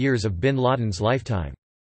later years of bin Laden's lifetime.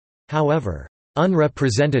 However,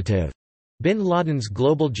 unrepresentative bin Laden's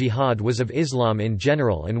global jihad was of Islam in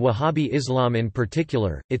general and Wahhabi Islam in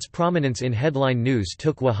particular. Its prominence in headline news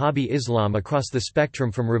took Wahhabi Islam across the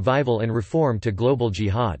spectrum from revival and reform to global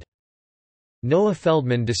jihad. Noah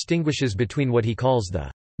Feldman distinguishes between what he calls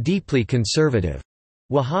the deeply conservative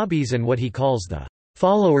Wahhabis and what he calls the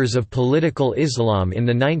followers of political Islam in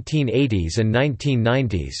the 1980s and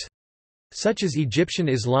 1990s, such as Egyptian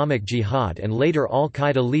Islamic Jihad and later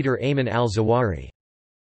al-Qaeda leader Ayman al-Zawahiri.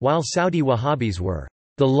 While Saudi Wahhabis were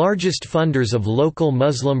the largest funders of local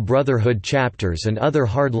Muslim Brotherhood chapters and other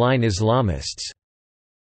hardline Islamists.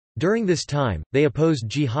 During this time, they opposed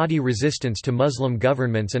jihadi resistance to Muslim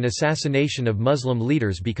governments and assassination of Muslim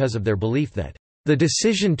leaders because of their belief that the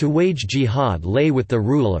decision to wage jihad lay with the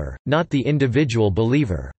ruler, not the individual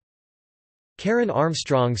believer. Karen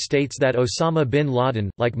Armstrong states that Osama bin Laden,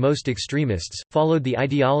 like most extremists, followed the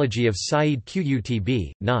ideology of Sayyid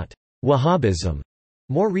Qutb, not Wahhabism.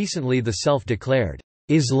 More recently, the self-declared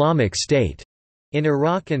Islamic State in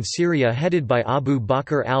Iraq and Syria headed by Abu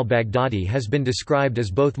Bakr al-Baghdadi has been described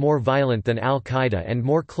as both more violent than al-Qaeda and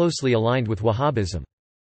more closely aligned with Wahhabism.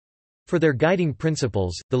 For their guiding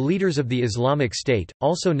principles, the leaders of the Islamic State,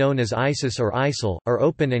 also known as ISIS or ISIL, are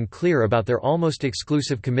open and clear about their almost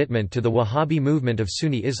exclusive commitment to the Wahhabi movement of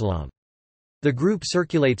Sunni Islam. The group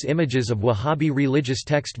circulates images of Wahhabi religious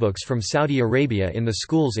textbooks from Saudi Arabia in the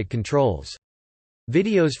schools it controls.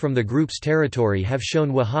 Videos from the group's territory have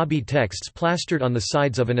shown Wahhabi texts plastered on the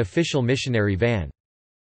sides of an official missionary van.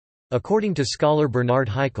 According to scholar Bernard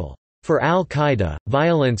Heikel, for al-Qaeda,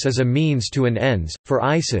 violence is a means to an ends, for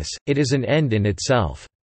ISIS, it is an end in itself.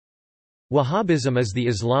 Wahhabism is the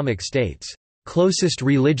Islamic State's closest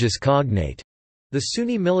religious cognate. The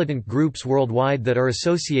Sunni militant groups worldwide that are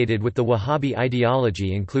associated with the Wahhabi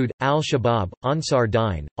ideology include al-Shabaab, Ansar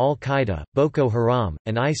Dine, al-Qaeda, Boko Haram,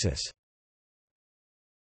 and ISIS.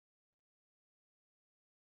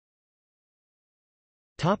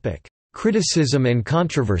 Criticism and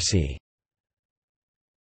controversy.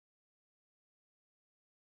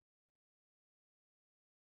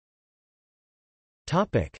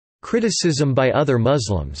 Criticism by other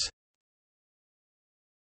Muslims.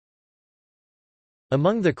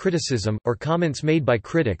 Among the criticism, or comments made by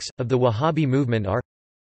critics, of the Wahhabi movement are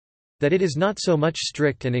that it is not so much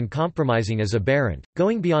strict and uncompromising as aberrant,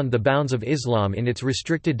 going beyond the bounds of Islam in its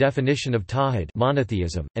restricted definition of tawhid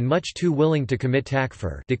monotheism, and much too willing to commit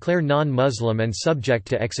takfir, declare non-Muslim and subject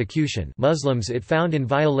to execution Muslims it found in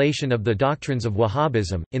violation of the doctrines of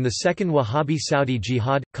Wahhabism. In the second Wahhabi Saudi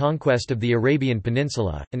jihad, conquest of the Arabian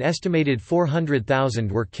Peninsula, an estimated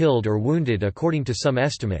 400,000 were killed or wounded according to some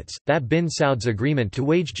estimates. That bin Saud's agreement to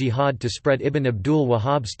wage jihad to spread Ibn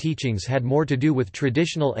Abdul-Wahhab's teachings had more to do with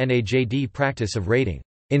traditional NAJD practice of raiding,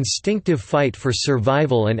 instinctive fight for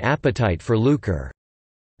survival and appetite for lucre,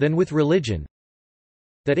 than with religion.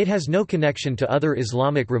 That it has no connection to other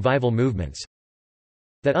Islamic revival movements.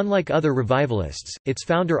 That unlike other revivalists, its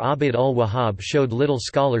founder Abd al-Wahhab showed little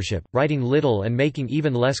scholarship, writing little and making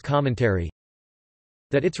even less commentary.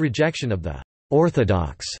 That its rejection of the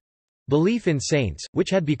orthodox belief in saints, which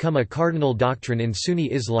had become a cardinal doctrine in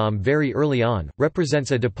Sunni Islam very early on,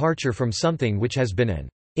 represents a departure from something which has been an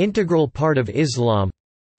integral part of Islam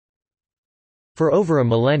for over a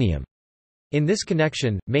millennium. In this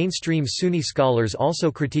connection, mainstream Sunni scholars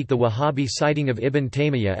also critique the Wahhabi citing of Ibn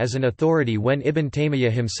Taymiyyah as an authority when Ibn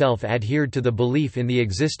Taymiyyah himself adhered to the belief in the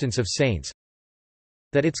existence of saints.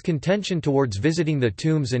 That its contention towards visiting the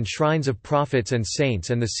tombs and shrines of prophets and saints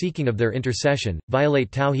and the seeking of their intercession,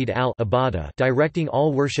 violate Tawhid al-Ibadah, directing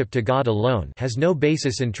all worship to God alone, has no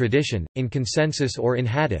basis in tradition, in consensus or in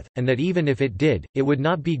hadith, and that even if it did, it would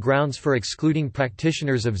not be grounds for excluding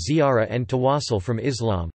practitioners of ziyarah and tawassul from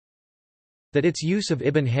Islam. That its use of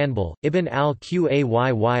Ibn Hanbal, Ibn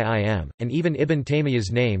al-Qayyim, and even Ibn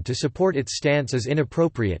Taymiyyah's name to support its stance is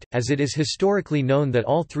inappropriate, as it is historically known that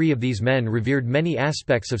all three of these men revered many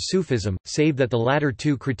aspects of Sufism, save that the latter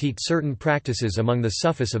two critiqued certain practices among the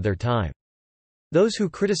Sufis of their time. Those who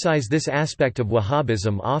criticize this aspect of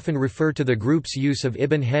Wahhabism often refer to the group's use of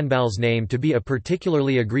Ibn Hanbal's name to be a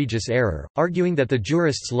particularly egregious error, arguing that the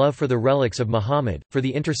jurists' love for the relics of Muhammad, for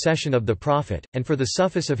the intercession of the Prophet, and for the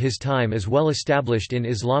Sufis of his time is well established in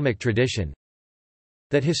Islamic tradition.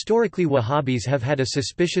 That historically Wahhabis have had a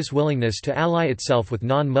suspicious willingness to ally itself with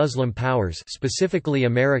non-Muslim powers, specifically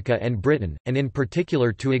America and Britain, and in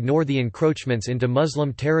particular to ignore the encroachments into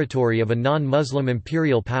Muslim territory of a non-Muslim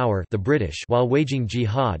imperial power, the British, while waging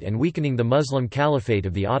jihad and weakening the Muslim caliphate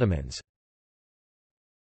of the Ottomans.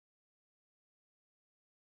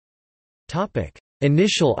 Topic: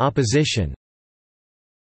 Initial opposition.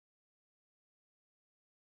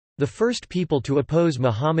 The first people to oppose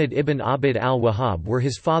Muhammad ibn Abd al-Wahhab were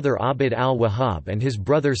his father Abd al-Wahhab and his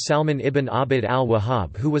brother Salman ibn Abd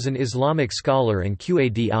al-Wahhab, who was an Islamic scholar and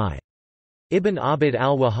Qadi. Ibn Abd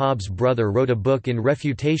al-Wahhab's brother wrote a book in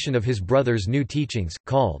refutation of his brother's new teachings,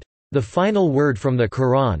 called The Final Word from the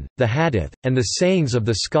Quran, the Hadith, and the Sayings of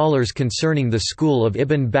the Scholars Concerning the School of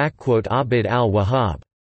Ibn Abd al-Wahhab,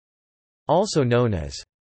 also known as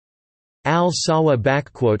Al-Sawa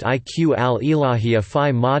Iq al-Ilahiyya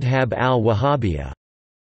fi Madhhab al-Wahhabiyya,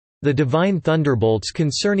 The Divine Thunderbolts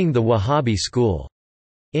Concerning the Wahhabi School,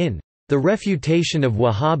 in The Refutation of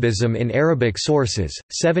Wahhabism in Arabic Sources,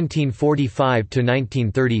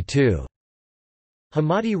 1745–1932.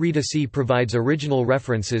 Hamadi Ridasi provides original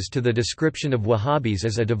references to the description of Wahhabis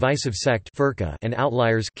as a divisive sect and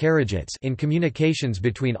outliers in communications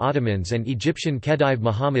between Ottomans and Egyptian Khedive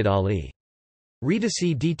Muhammad Ali.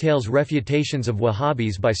 Ridasi details refutations of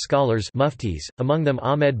Wahhabis by scholars muftis, among them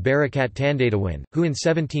Ahmed Barakat Tandadawin, who in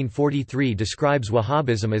 1743 describes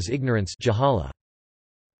Wahhabism as ignorance jahala.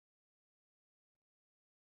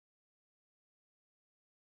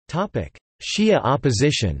 Shia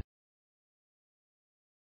opposition.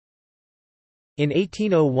 In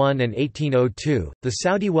 1801 and 1802, the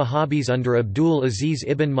Saudi Wahhabis under Abdul-Aziz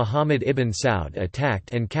ibn Muhammad ibn Saud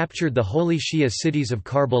attacked and captured the holy Shia cities of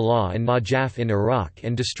Karbala and Najaf in Iraq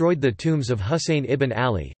and destroyed the tombs of Husayn ibn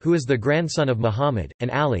Ali, who is the grandson of Muhammad, and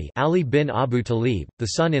Ali bin Abu Talib,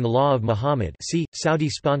 the son-in-law of Muhammad. See Saudi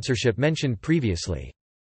sponsorship mentioned previously.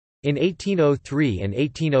 In 1803 and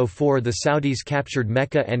 1804 the Saudis captured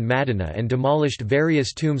Mecca and Madinah and demolished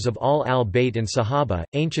various tombs of al-Bayt and Sahaba,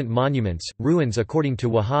 ancient monuments, ruins according to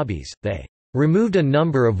Wahhabis. They removed a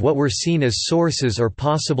number of what were seen as sources or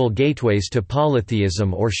possible gateways to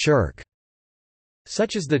polytheism or shirk,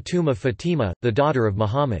 such as the tomb of Fatima, the daughter of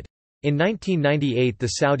Muhammad. In 1998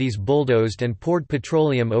 the Saudis bulldozed and poured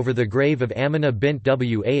petroleum over the grave of Amina bint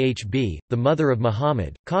Wahb, the mother of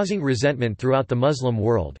Muhammad, causing resentment throughout the Muslim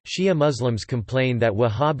world. Shia Muslims complain that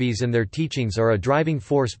Wahhabis and their teachings are a driving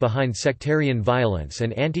force behind sectarian violence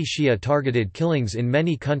and anti-Shia targeted killings in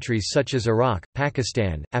many countries such as Iraq,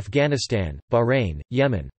 Pakistan, Afghanistan, Bahrain,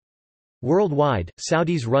 Yemen. Worldwide,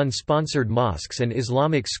 Saudis run sponsored mosques and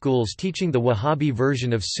Islamic schools teaching the Wahhabi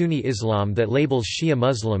version of Sunni Islam that labels Shia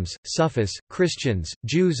Muslims, Sufis, Christians,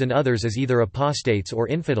 Jews and others as either apostates or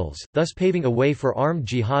infidels, thus paving a way for armed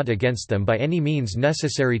jihad against them by any means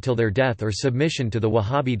necessary till their death or submission to the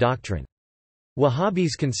Wahhabi doctrine.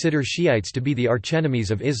 Wahhabis consider Shiites to be the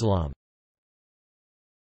archenemies of Islam.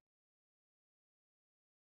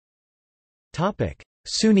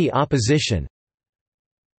 Sunni opposition.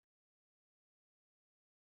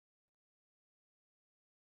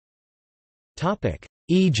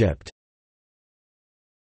 Egypt.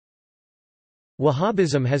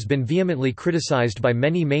 Wahhabism has been vehemently criticized by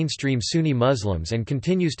many mainstream Sunni Muslims and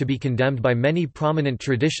continues to be condemned by many prominent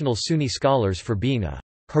traditional Sunni scholars for being a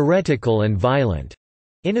heretical and violent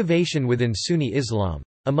innovation within Sunni Islam.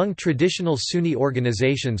 Among traditional Sunni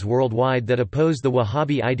organizations worldwide that oppose the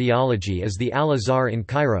Wahhabi ideology is the Al-Azhar in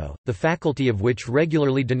Cairo, the faculty of which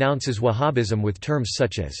regularly denounces Wahhabism with terms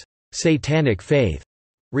such as satanic faith.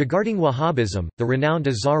 Regarding Wahhabism, the renowned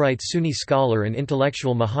Azharite Sunni scholar and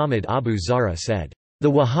intellectual Muhammad Abu Zahra said, "The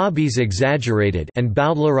Wahhabis exaggerated and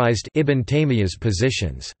bowdlerized Ibn Taymiyyah's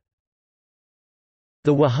positions.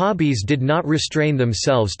 The Wahhabis did not restrain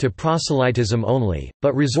themselves to proselytism only,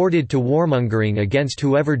 but resorted to warmongering against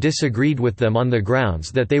whoever disagreed with them on the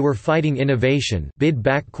grounds that they were fighting innovation,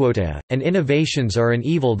 and innovations are an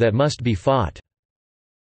evil that must be fought.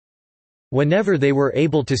 Whenever they were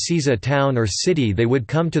able to seize a town or city they would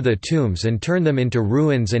come to the tombs and turn them into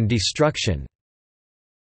ruins and destruction.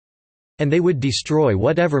 And they would destroy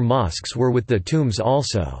whatever mosques were with the tombs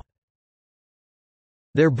also.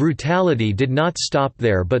 Their brutality did not stop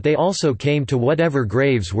there but they also came to whatever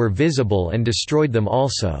graves were visible and destroyed them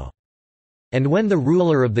also. And when the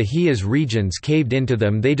ruler of the Hijaz regions caved into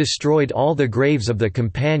them they destroyed all the graves of the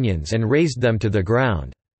companions and razed them to the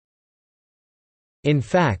ground. In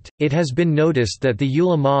fact, it has been noticed that the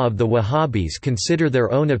ulama of the Wahhabis consider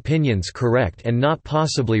their own opinions correct and not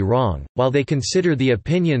possibly wrong, while they consider the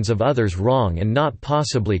opinions of others wrong and not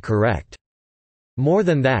possibly correct. More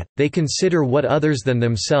than that, they consider what others than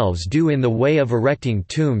themselves do in the way of erecting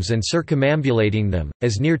tombs and circumambulating them,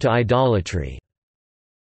 as near to idolatry.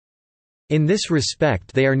 In this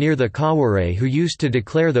respect they are near the Khawarij who used to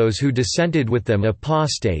declare those who dissented with them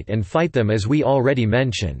apostate and fight them as we already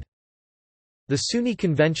mentioned." The Sunni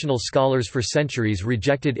conventional scholars for centuries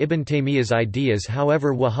rejected Ibn Taymiyyah's ideas,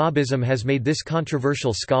 however, Wahhabism has made this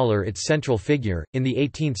controversial scholar its central figure. In the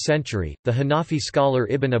 18th century, the Hanafi scholar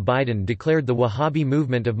Ibn Abidin declared the Wahhabi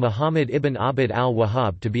movement of Muhammad ibn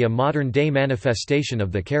Abd-al-Wahhab to be a modern day manifestation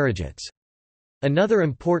of the Kharijites. Another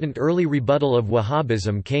important early rebuttal of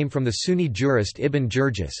Wahhabism came from the Sunni jurist Ibn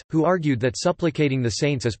Jurjis, who argued that supplicating the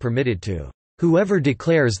saints is permitted to whoever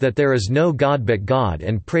declares that there is no God but God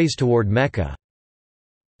and prays toward Mecca.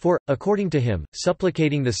 For, according to him,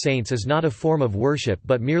 supplicating the saints is not a form of worship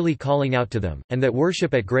but merely calling out to them, and that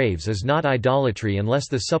worship at graves is not idolatry unless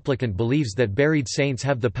the supplicant believes that buried saints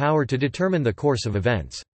have the power to determine the course of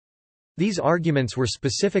events. These arguments were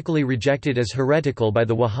specifically rejected as heretical by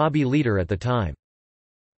the Wahhabi leader at the time.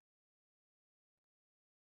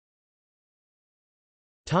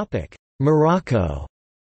 Morocco.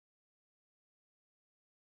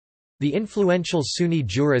 The influential Sunni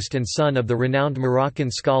jurist and son of the renowned Moroccan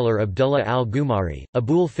scholar Abdullah al-Ghumari,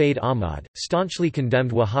 Abul Fayd Ahmad, staunchly condemned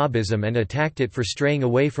Wahhabism and attacked it for straying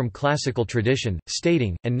away from classical tradition,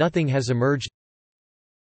 stating, "And nothing has emerged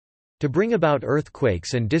to bring about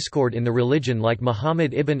earthquakes and discord in the religion like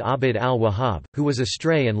Muhammad ibn Abd al-Wahhab, who was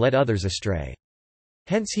astray and led others astray.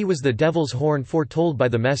 Hence he was the devil's horn foretold by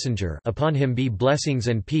the messenger, upon him be blessings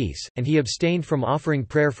and peace, and he abstained from offering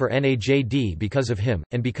prayer for Najd because of him,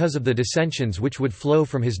 and because of the dissensions which would flow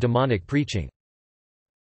from his demonic preaching."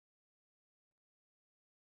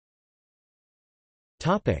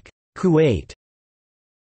 Kuwait.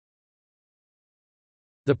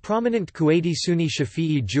 The prominent Kuwaiti Sunni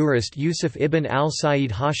Shafi'i jurist Yusuf ibn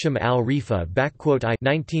al-Sayyid Hashim al-Rifa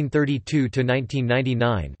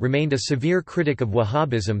 (1932–1999) remained a severe critic of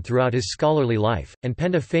Wahhabism throughout his scholarly life, and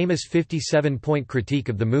penned a famous 57-point critique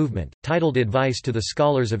of the movement, titled Advice to the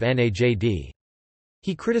Scholars of Najd.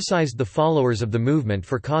 He criticized the followers of the movement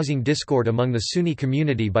for causing discord among the Sunni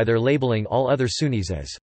community by their labeling all other Sunnis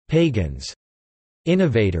as pagans,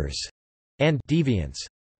 innovators, and deviants.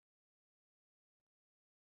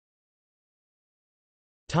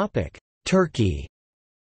 Turkey.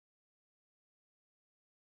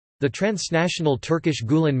 The transnational Turkish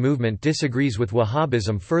Gulen movement disagrees with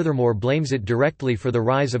Wahhabism, furthermore blames it directly for the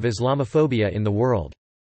rise of Islamophobia in the world.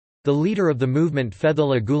 The leader of the movement,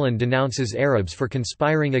 Fethullah Gulen, denounces Arabs for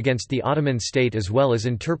conspiring against the Ottoman state as well as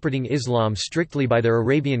interpreting Islam strictly by their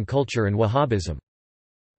Arabian culture and Wahhabism.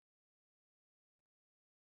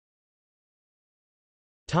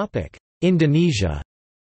 Indonesia.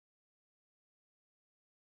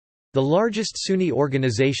 The largest Sunni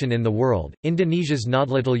organization in the world, Indonesia's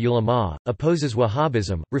Nahdlatul Ulama, opposes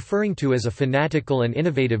Wahhabism, referring to as a fanatical and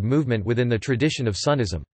innovative movement within the tradition of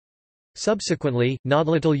Sunnism. Subsequently,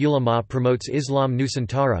 Nahdlatul Ulama promotes Islam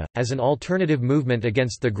Nusantara, as an alternative movement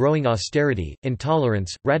against the growing austerity,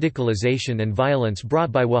 intolerance, radicalization and violence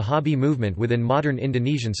brought by Wahhabi movement within modern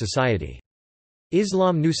Indonesian society.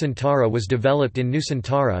 Islam Nusantara was developed in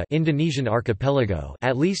Nusantara, Indonesian archipelago,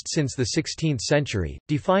 at least since the 16th century,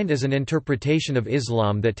 defined as an interpretation of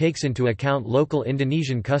Islam that takes into account local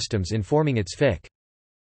Indonesian customs in forming its fiqh.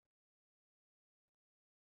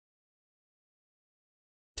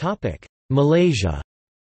 Malaysia.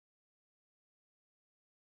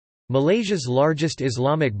 Malaysia's largest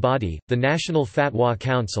Islamic body, the National Fatwa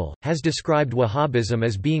Council, has described Wahhabism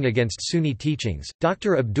as being against Sunni teachings.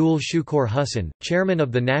 Dr. Abdul Shukur Hussain, chairman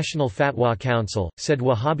of the National Fatwa Council, said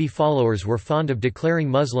Wahhabi followers were fond of declaring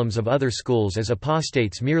Muslims of other schools as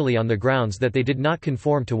apostates merely on the grounds that they did not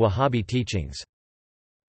conform to Wahhabi teachings.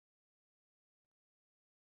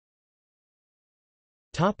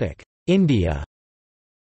 India.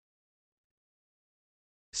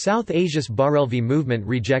 South Asia's Barelvi movement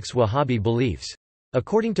rejects Wahhabi beliefs.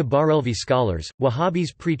 According to Barelvi scholars,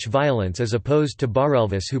 Wahhabis preach violence as opposed to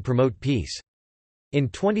Barelvis who promote peace. In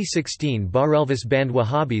 2016, Barelvis banned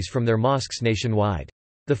Wahhabis from their mosques nationwide.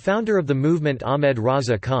 The founder of the movement, Ahmed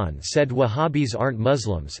Raza Khan, said Wahhabis aren't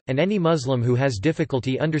Muslims, and any Muslim who has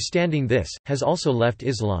difficulty understanding this, has also left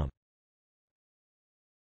Islam.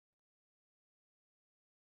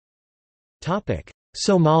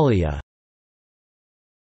 Somalia.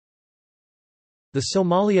 The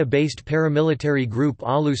Somalia-based paramilitary group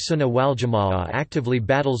Ahlus Sunnah wal Jama'ah actively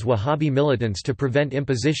battles Wahhabi militants to prevent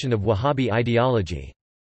imposition of Wahhabi ideology.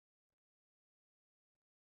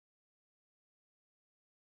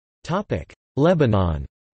 Lebanon.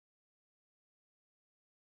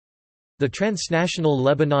 The transnational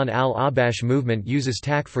Lebanon al-Ahbash movement uses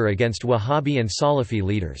takfir against Wahhabi and Salafi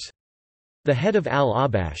leaders. The head of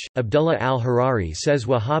al-Ahbash, Abdullah al-Harari, says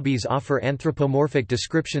Wahhabis offer anthropomorphic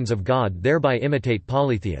descriptions of God, thereby imitate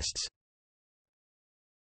polytheists.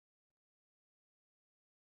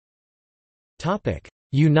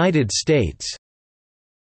 United States.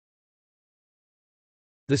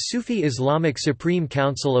 The Sufi Islamic Supreme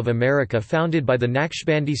Council of America, founded by the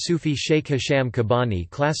Naqshbandi Sufi Sheikh Hisham Kabani,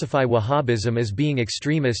 classify Wahhabism as being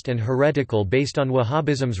extremist and heretical based on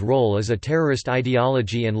Wahhabism's role as a terrorist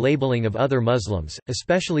ideology and labeling of other Muslims,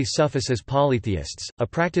 especially Sufis, as polytheists, a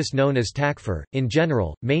practice known as takfir. In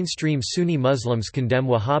general, mainstream Sunni Muslims condemn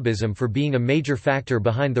Wahhabism for being a major factor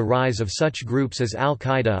behind the rise of such groups as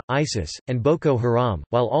Al-Qaeda, ISIS, and Boko Haram,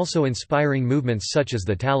 while also inspiring movements such as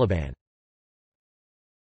the Taliban.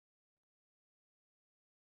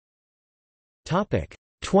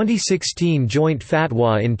 2016 joint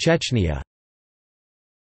fatwa in Chechnya.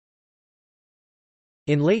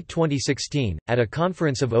 In late 2016, at a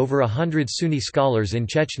conference of over 100 Sunni scholars in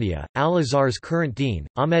Chechnya, Al-Azhar's current dean,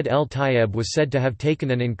 Ahmed El-Tayeb, was said to have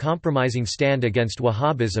taken an uncompromising stand against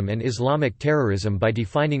Wahhabism and Islamic terrorism by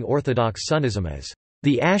defining Orthodox Sunnism as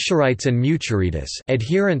the Ash'arites and Muturidites,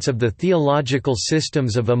 adherents of the theological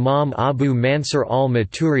systems of Imam Abu Mansur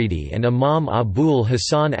al-Maturidi and Imam Abul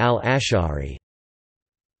Hasan al-Ash'ari.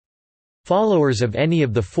 Followers of any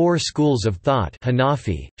of the four schools of thought,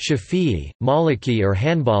 Hanafi, Shafi'i, Maliki or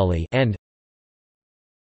Hanbali, and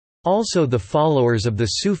also the followers of the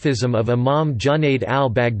Sufism of Imam Junayd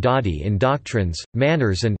al-Baghdadi in doctrines,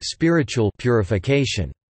 manners and spiritual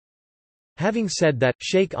purification. Having said that,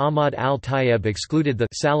 Sheikh Ahmad al-Tayeb excluded the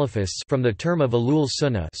Salafists from the term of Ahlul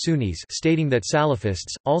Sunnah, Sunnis, stating that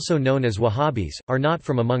Salafists, also known as Wahhabis, are not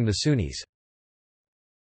from among the Sunnis.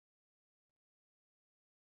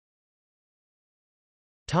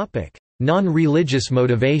 Non-religious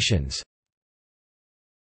motivations.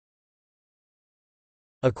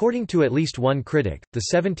 According to at least one critic, the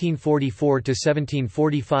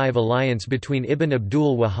 1744–1745 alliance between Ibn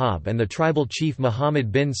Abdul-Wahhab and the tribal chief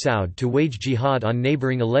Muhammad bin Saud to wage jihad on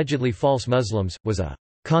neighboring allegedly false Muslims, was a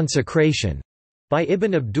 «consecration» by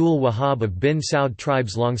Ibn Abdul-Wahhab of bin Saud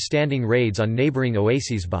tribes' long-standing raids on neighboring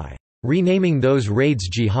oases by «renaming those raids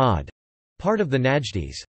jihad», part of the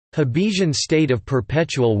Najdis. Wahhabiyyan state of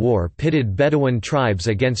perpetual war pitted Bedouin tribes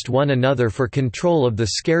against one another for control of the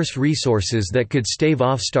scarce resources that could stave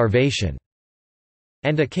off starvation,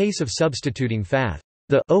 and a case of substituting fath,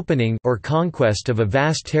 the opening or conquest of a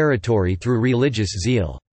vast territory through religious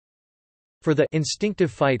zeal, for the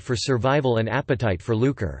instinctive fight for survival and appetite for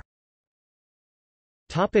lucre.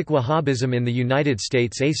 Wahhabism in the United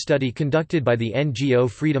States. A study conducted by the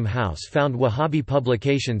NGO Freedom House found Wahhabi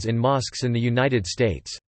publications in mosques in the United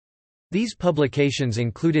States. These publications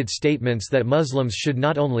included statements that Muslims should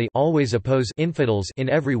not only always oppose infidels in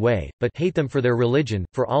every way, but hate them for their religion,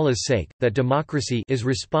 for Allah's sake, that democracy is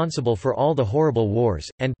responsible for all the horrible wars,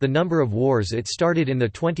 and the number of wars it started in the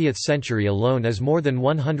 20th century alone is more than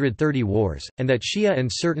 130 wars, and that Shia and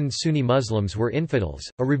certain Sunni Muslims were infidels.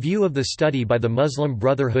 A review of the study by the Muslim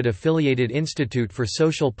Brotherhood affiliated Institute for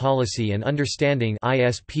Social Policy and Understanding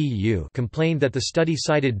 (ISPU) complained that the study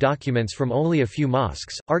cited documents from only a few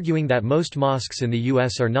mosques, arguing that most mosques in the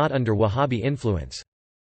U.S. are not under Wahhabi influence.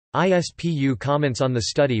 ISPU comments on the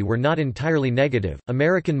study were not entirely negative.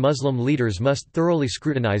 American Muslim leaders must thoroughly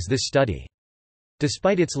scrutinize this study.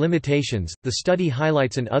 Despite its limitations, the study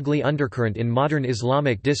highlights an ugly undercurrent in modern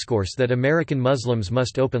Islamic discourse that American Muslims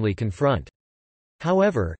must openly confront.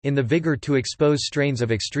 However, in the vigor to expose strains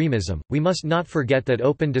of extremism, we must not forget that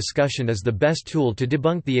open discussion is the best tool to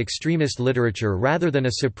debunk the extremist literature rather than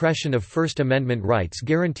a suppression of First Amendment rights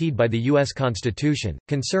guaranteed by the U.S. Constitution.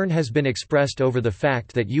 Concern has been expressed over the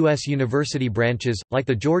fact that U.S. university branches, like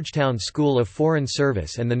the Georgetown School of Foreign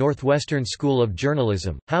Service and the Northwestern School of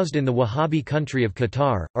Journalism, housed in the Wahhabi country of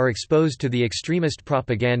Qatar, are exposed to the extremist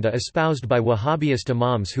propaganda espoused by Wahhabist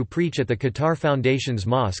imams who preach at the Qatar Foundation's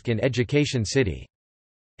mosque in Education City.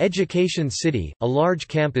 Education City, a large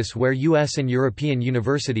campus where U.S. and European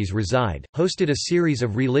universities reside, hosted a series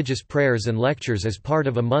of religious prayers and lectures as part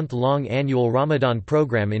of a month-long annual Ramadan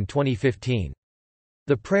program in 2015.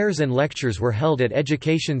 The prayers and lectures were held at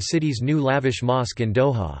Education City's new lavish mosque in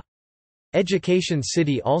Doha. Education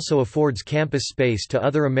City also affords campus space to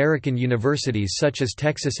other American universities such as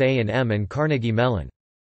Texas A&M and Carnegie Mellon.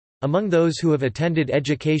 Among those who have attended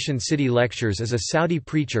Education City lectures is a Saudi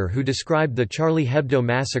preacher who described the Charlie Hebdo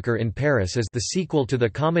massacre in Paris as the sequel to the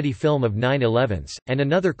comedy film of 9/11s, and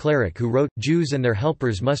another cleric who wrote, "Jews and their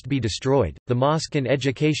helpers must be destroyed." The mosque in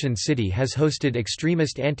Education City has hosted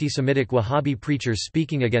extremist anti-Semitic Wahhabi preachers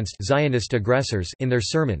speaking against Zionist aggressors in their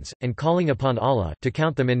sermons, and calling upon Allah to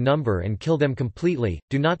count them in number and kill them completely,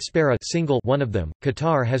 do not spare a single one of them.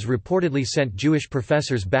 Qatar has reportedly sent Jewish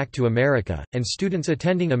professors back to America, and students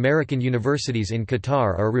attending American universities in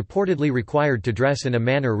Qatar are reportedly required to dress in a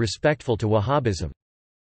manner respectful to Wahhabism.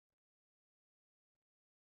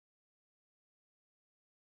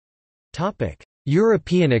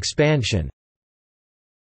 European expansion.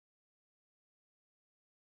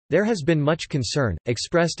 There has been much concern,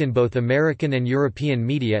 expressed in both American and European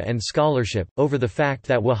media and scholarship, over the fact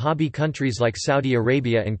that Wahhabi countries like Saudi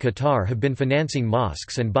Arabia and Qatar have been financing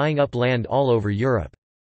mosques and buying up land all over Europe.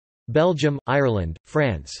 Belgium, Ireland,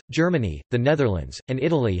 France, Germany, the Netherlands, and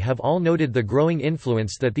Italy have all noted the growing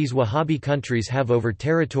influence that these Wahhabi countries have over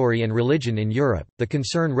territory and religion in Europe. The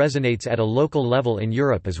concern resonates at a local level in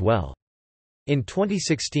Europe as well. In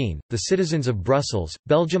 2016, the citizens of Brussels,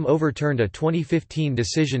 Belgium overturned a 2015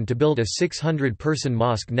 decision to build a 600-person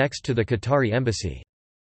mosque next to the Qatari embassy.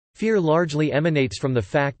 Fear largely emanates from the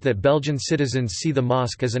fact that Belgian citizens see the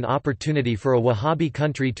mosque as an opportunity for a Wahhabi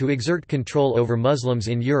country to exert control over Muslims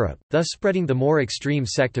in Europe, thus spreading the more extreme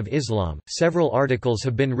sect of Islam. Several articles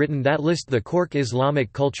have been written that list the Cork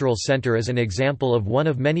Islamic Cultural Centre as an example of one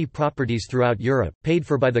of many properties throughout Europe, paid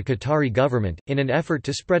for by the Qatari government, in an effort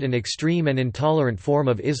to spread an extreme and intolerant form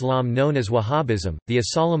of Islam known as Wahhabism. The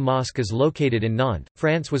As-Salam Mosque is located in Nantes,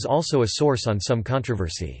 France, was also a source on some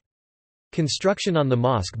controversy. Construction on the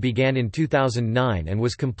mosque began in 2009 and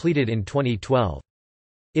was completed in 2012.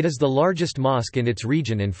 It is the largest mosque in its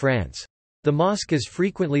region in France. The mosque is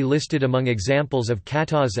frequently listed among examples of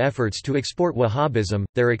Qatar's efforts to export Wahhabism,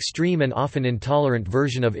 their extreme and often intolerant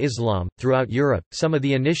version of Islam, throughout Europe. Some of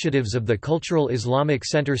the initiatives of the Cultural Islamic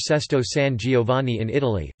Center Sesto San Giovanni in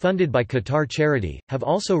Italy, funded by Qatar Charity, have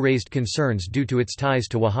also raised concerns due to its ties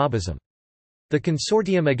to Wahhabism. The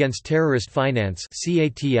Consortium Against Terrorist Finance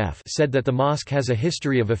 (CATF) said that the mosque has a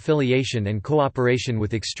history of affiliation and cooperation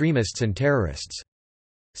with extremists and terrorists.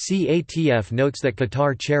 CATF notes that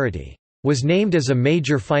Qatar Charity was named as a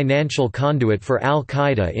major financial conduit for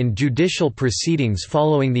al-Qaeda in judicial proceedings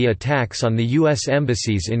following the attacks on the U.S.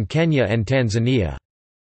 embassies in Kenya and Tanzania,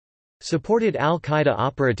 supported al-Qaeda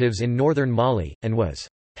operatives in northern Mali, and was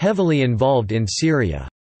heavily involved in Syria.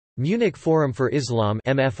 Munich Forum for Islam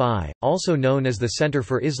 (MFI), also known as the Center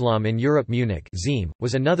for Islam in Europe Munich (ZIM),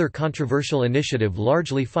 was another controversial initiative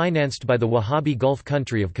largely financed by the Wahhabi Gulf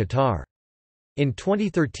country of Qatar. In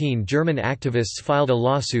 2013, German activists filed a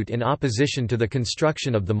lawsuit in opposition to the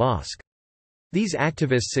construction of the mosque. These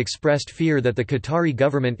activists expressed fear that the Qatari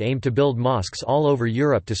government aimed to build mosques all over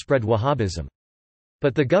Europe to spread Wahhabism.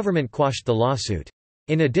 But the government quashed the lawsuit.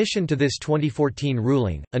 In addition to this 2014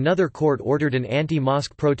 ruling, another court ordered an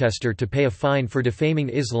anti-mosque protester to pay a fine for defaming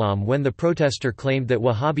Islam when the protester claimed that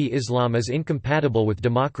Wahhabi Islam is incompatible with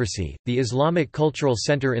democracy. The Islamic Cultural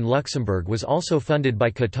Center in Luxembourg was also funded by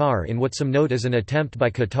Qatar in what some note as an attempt by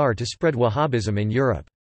Qatar to spread Wahhabism in Europe.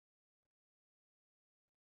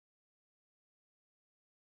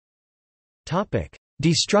 Topic: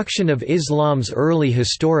 Destruction of Islam's early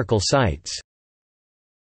historical sites.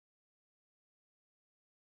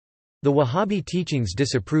 The Wahhabi teachings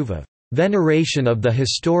disapprove of veneration of the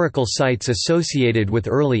historical sites associated with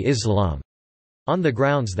early Islam, on the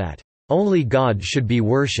grounds that only God should be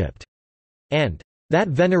worshipped, and that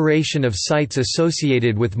veneration of sites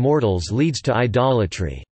associated with mortals leads to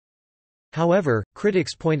idolatry. However,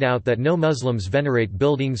 critics point out that no Muslims venerate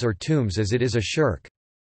buildings or tombs as it is a shirk.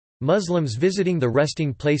 Muslims visiting the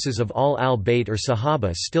resting places of al-Bayt or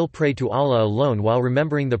Sahaba still pray to Allah alone while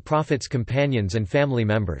remembering the Prophet's companions and family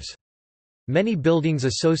members. Many buildings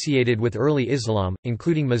associated with early Islam,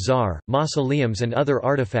 including mazar, mausoleums and other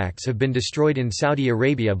artifacts have been destroyed in Saudi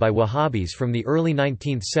Arabia by Wahhabis from the early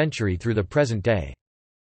 19th century through the present day.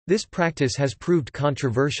 This practice has proved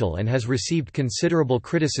controversial and has received considerable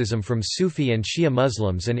criticism from Sufi and Shia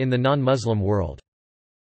Muslims and in the non-Muslim world.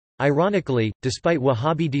 Ironically, despite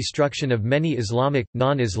Wahhabi destruction of many Islamic,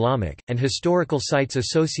 non-Islamic, and historical sites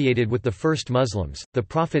associated with the first Muslims, the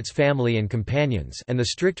Prophet's family and companions, and the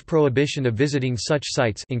strict prohibition of visiting such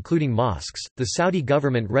sites including mosques, the Saudi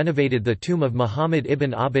government renovated the tomb of Muhammad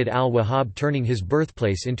ibn Abd-al-Wahhab, turning his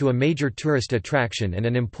birthplace into a major tourist attraction and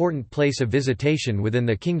an important place of visitation within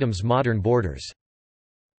the kingdom's modern borders.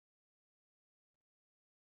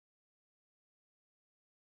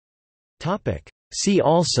 See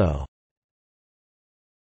also: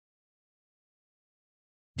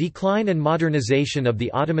 Decline and modernization of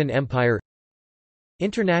the Ottoman Empire,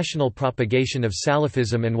 International propagation of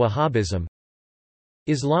Salafism and Wahhabism,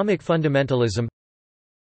 Islamic fundamentalism,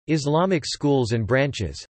 Islamic schools and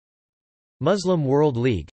branches, Muslim World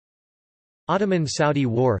League, Ottoman-Saudi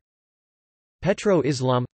War,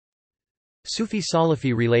 Petro-Islam,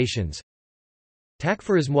 Sufi-Salafi relations,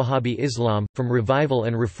 Takfirism. Wahhabi Islam, from revival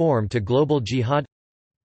and reform to global jihad.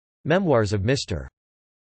 Memoirs of Mr.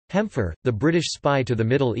 Hempher, the British spy to the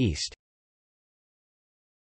Middle East.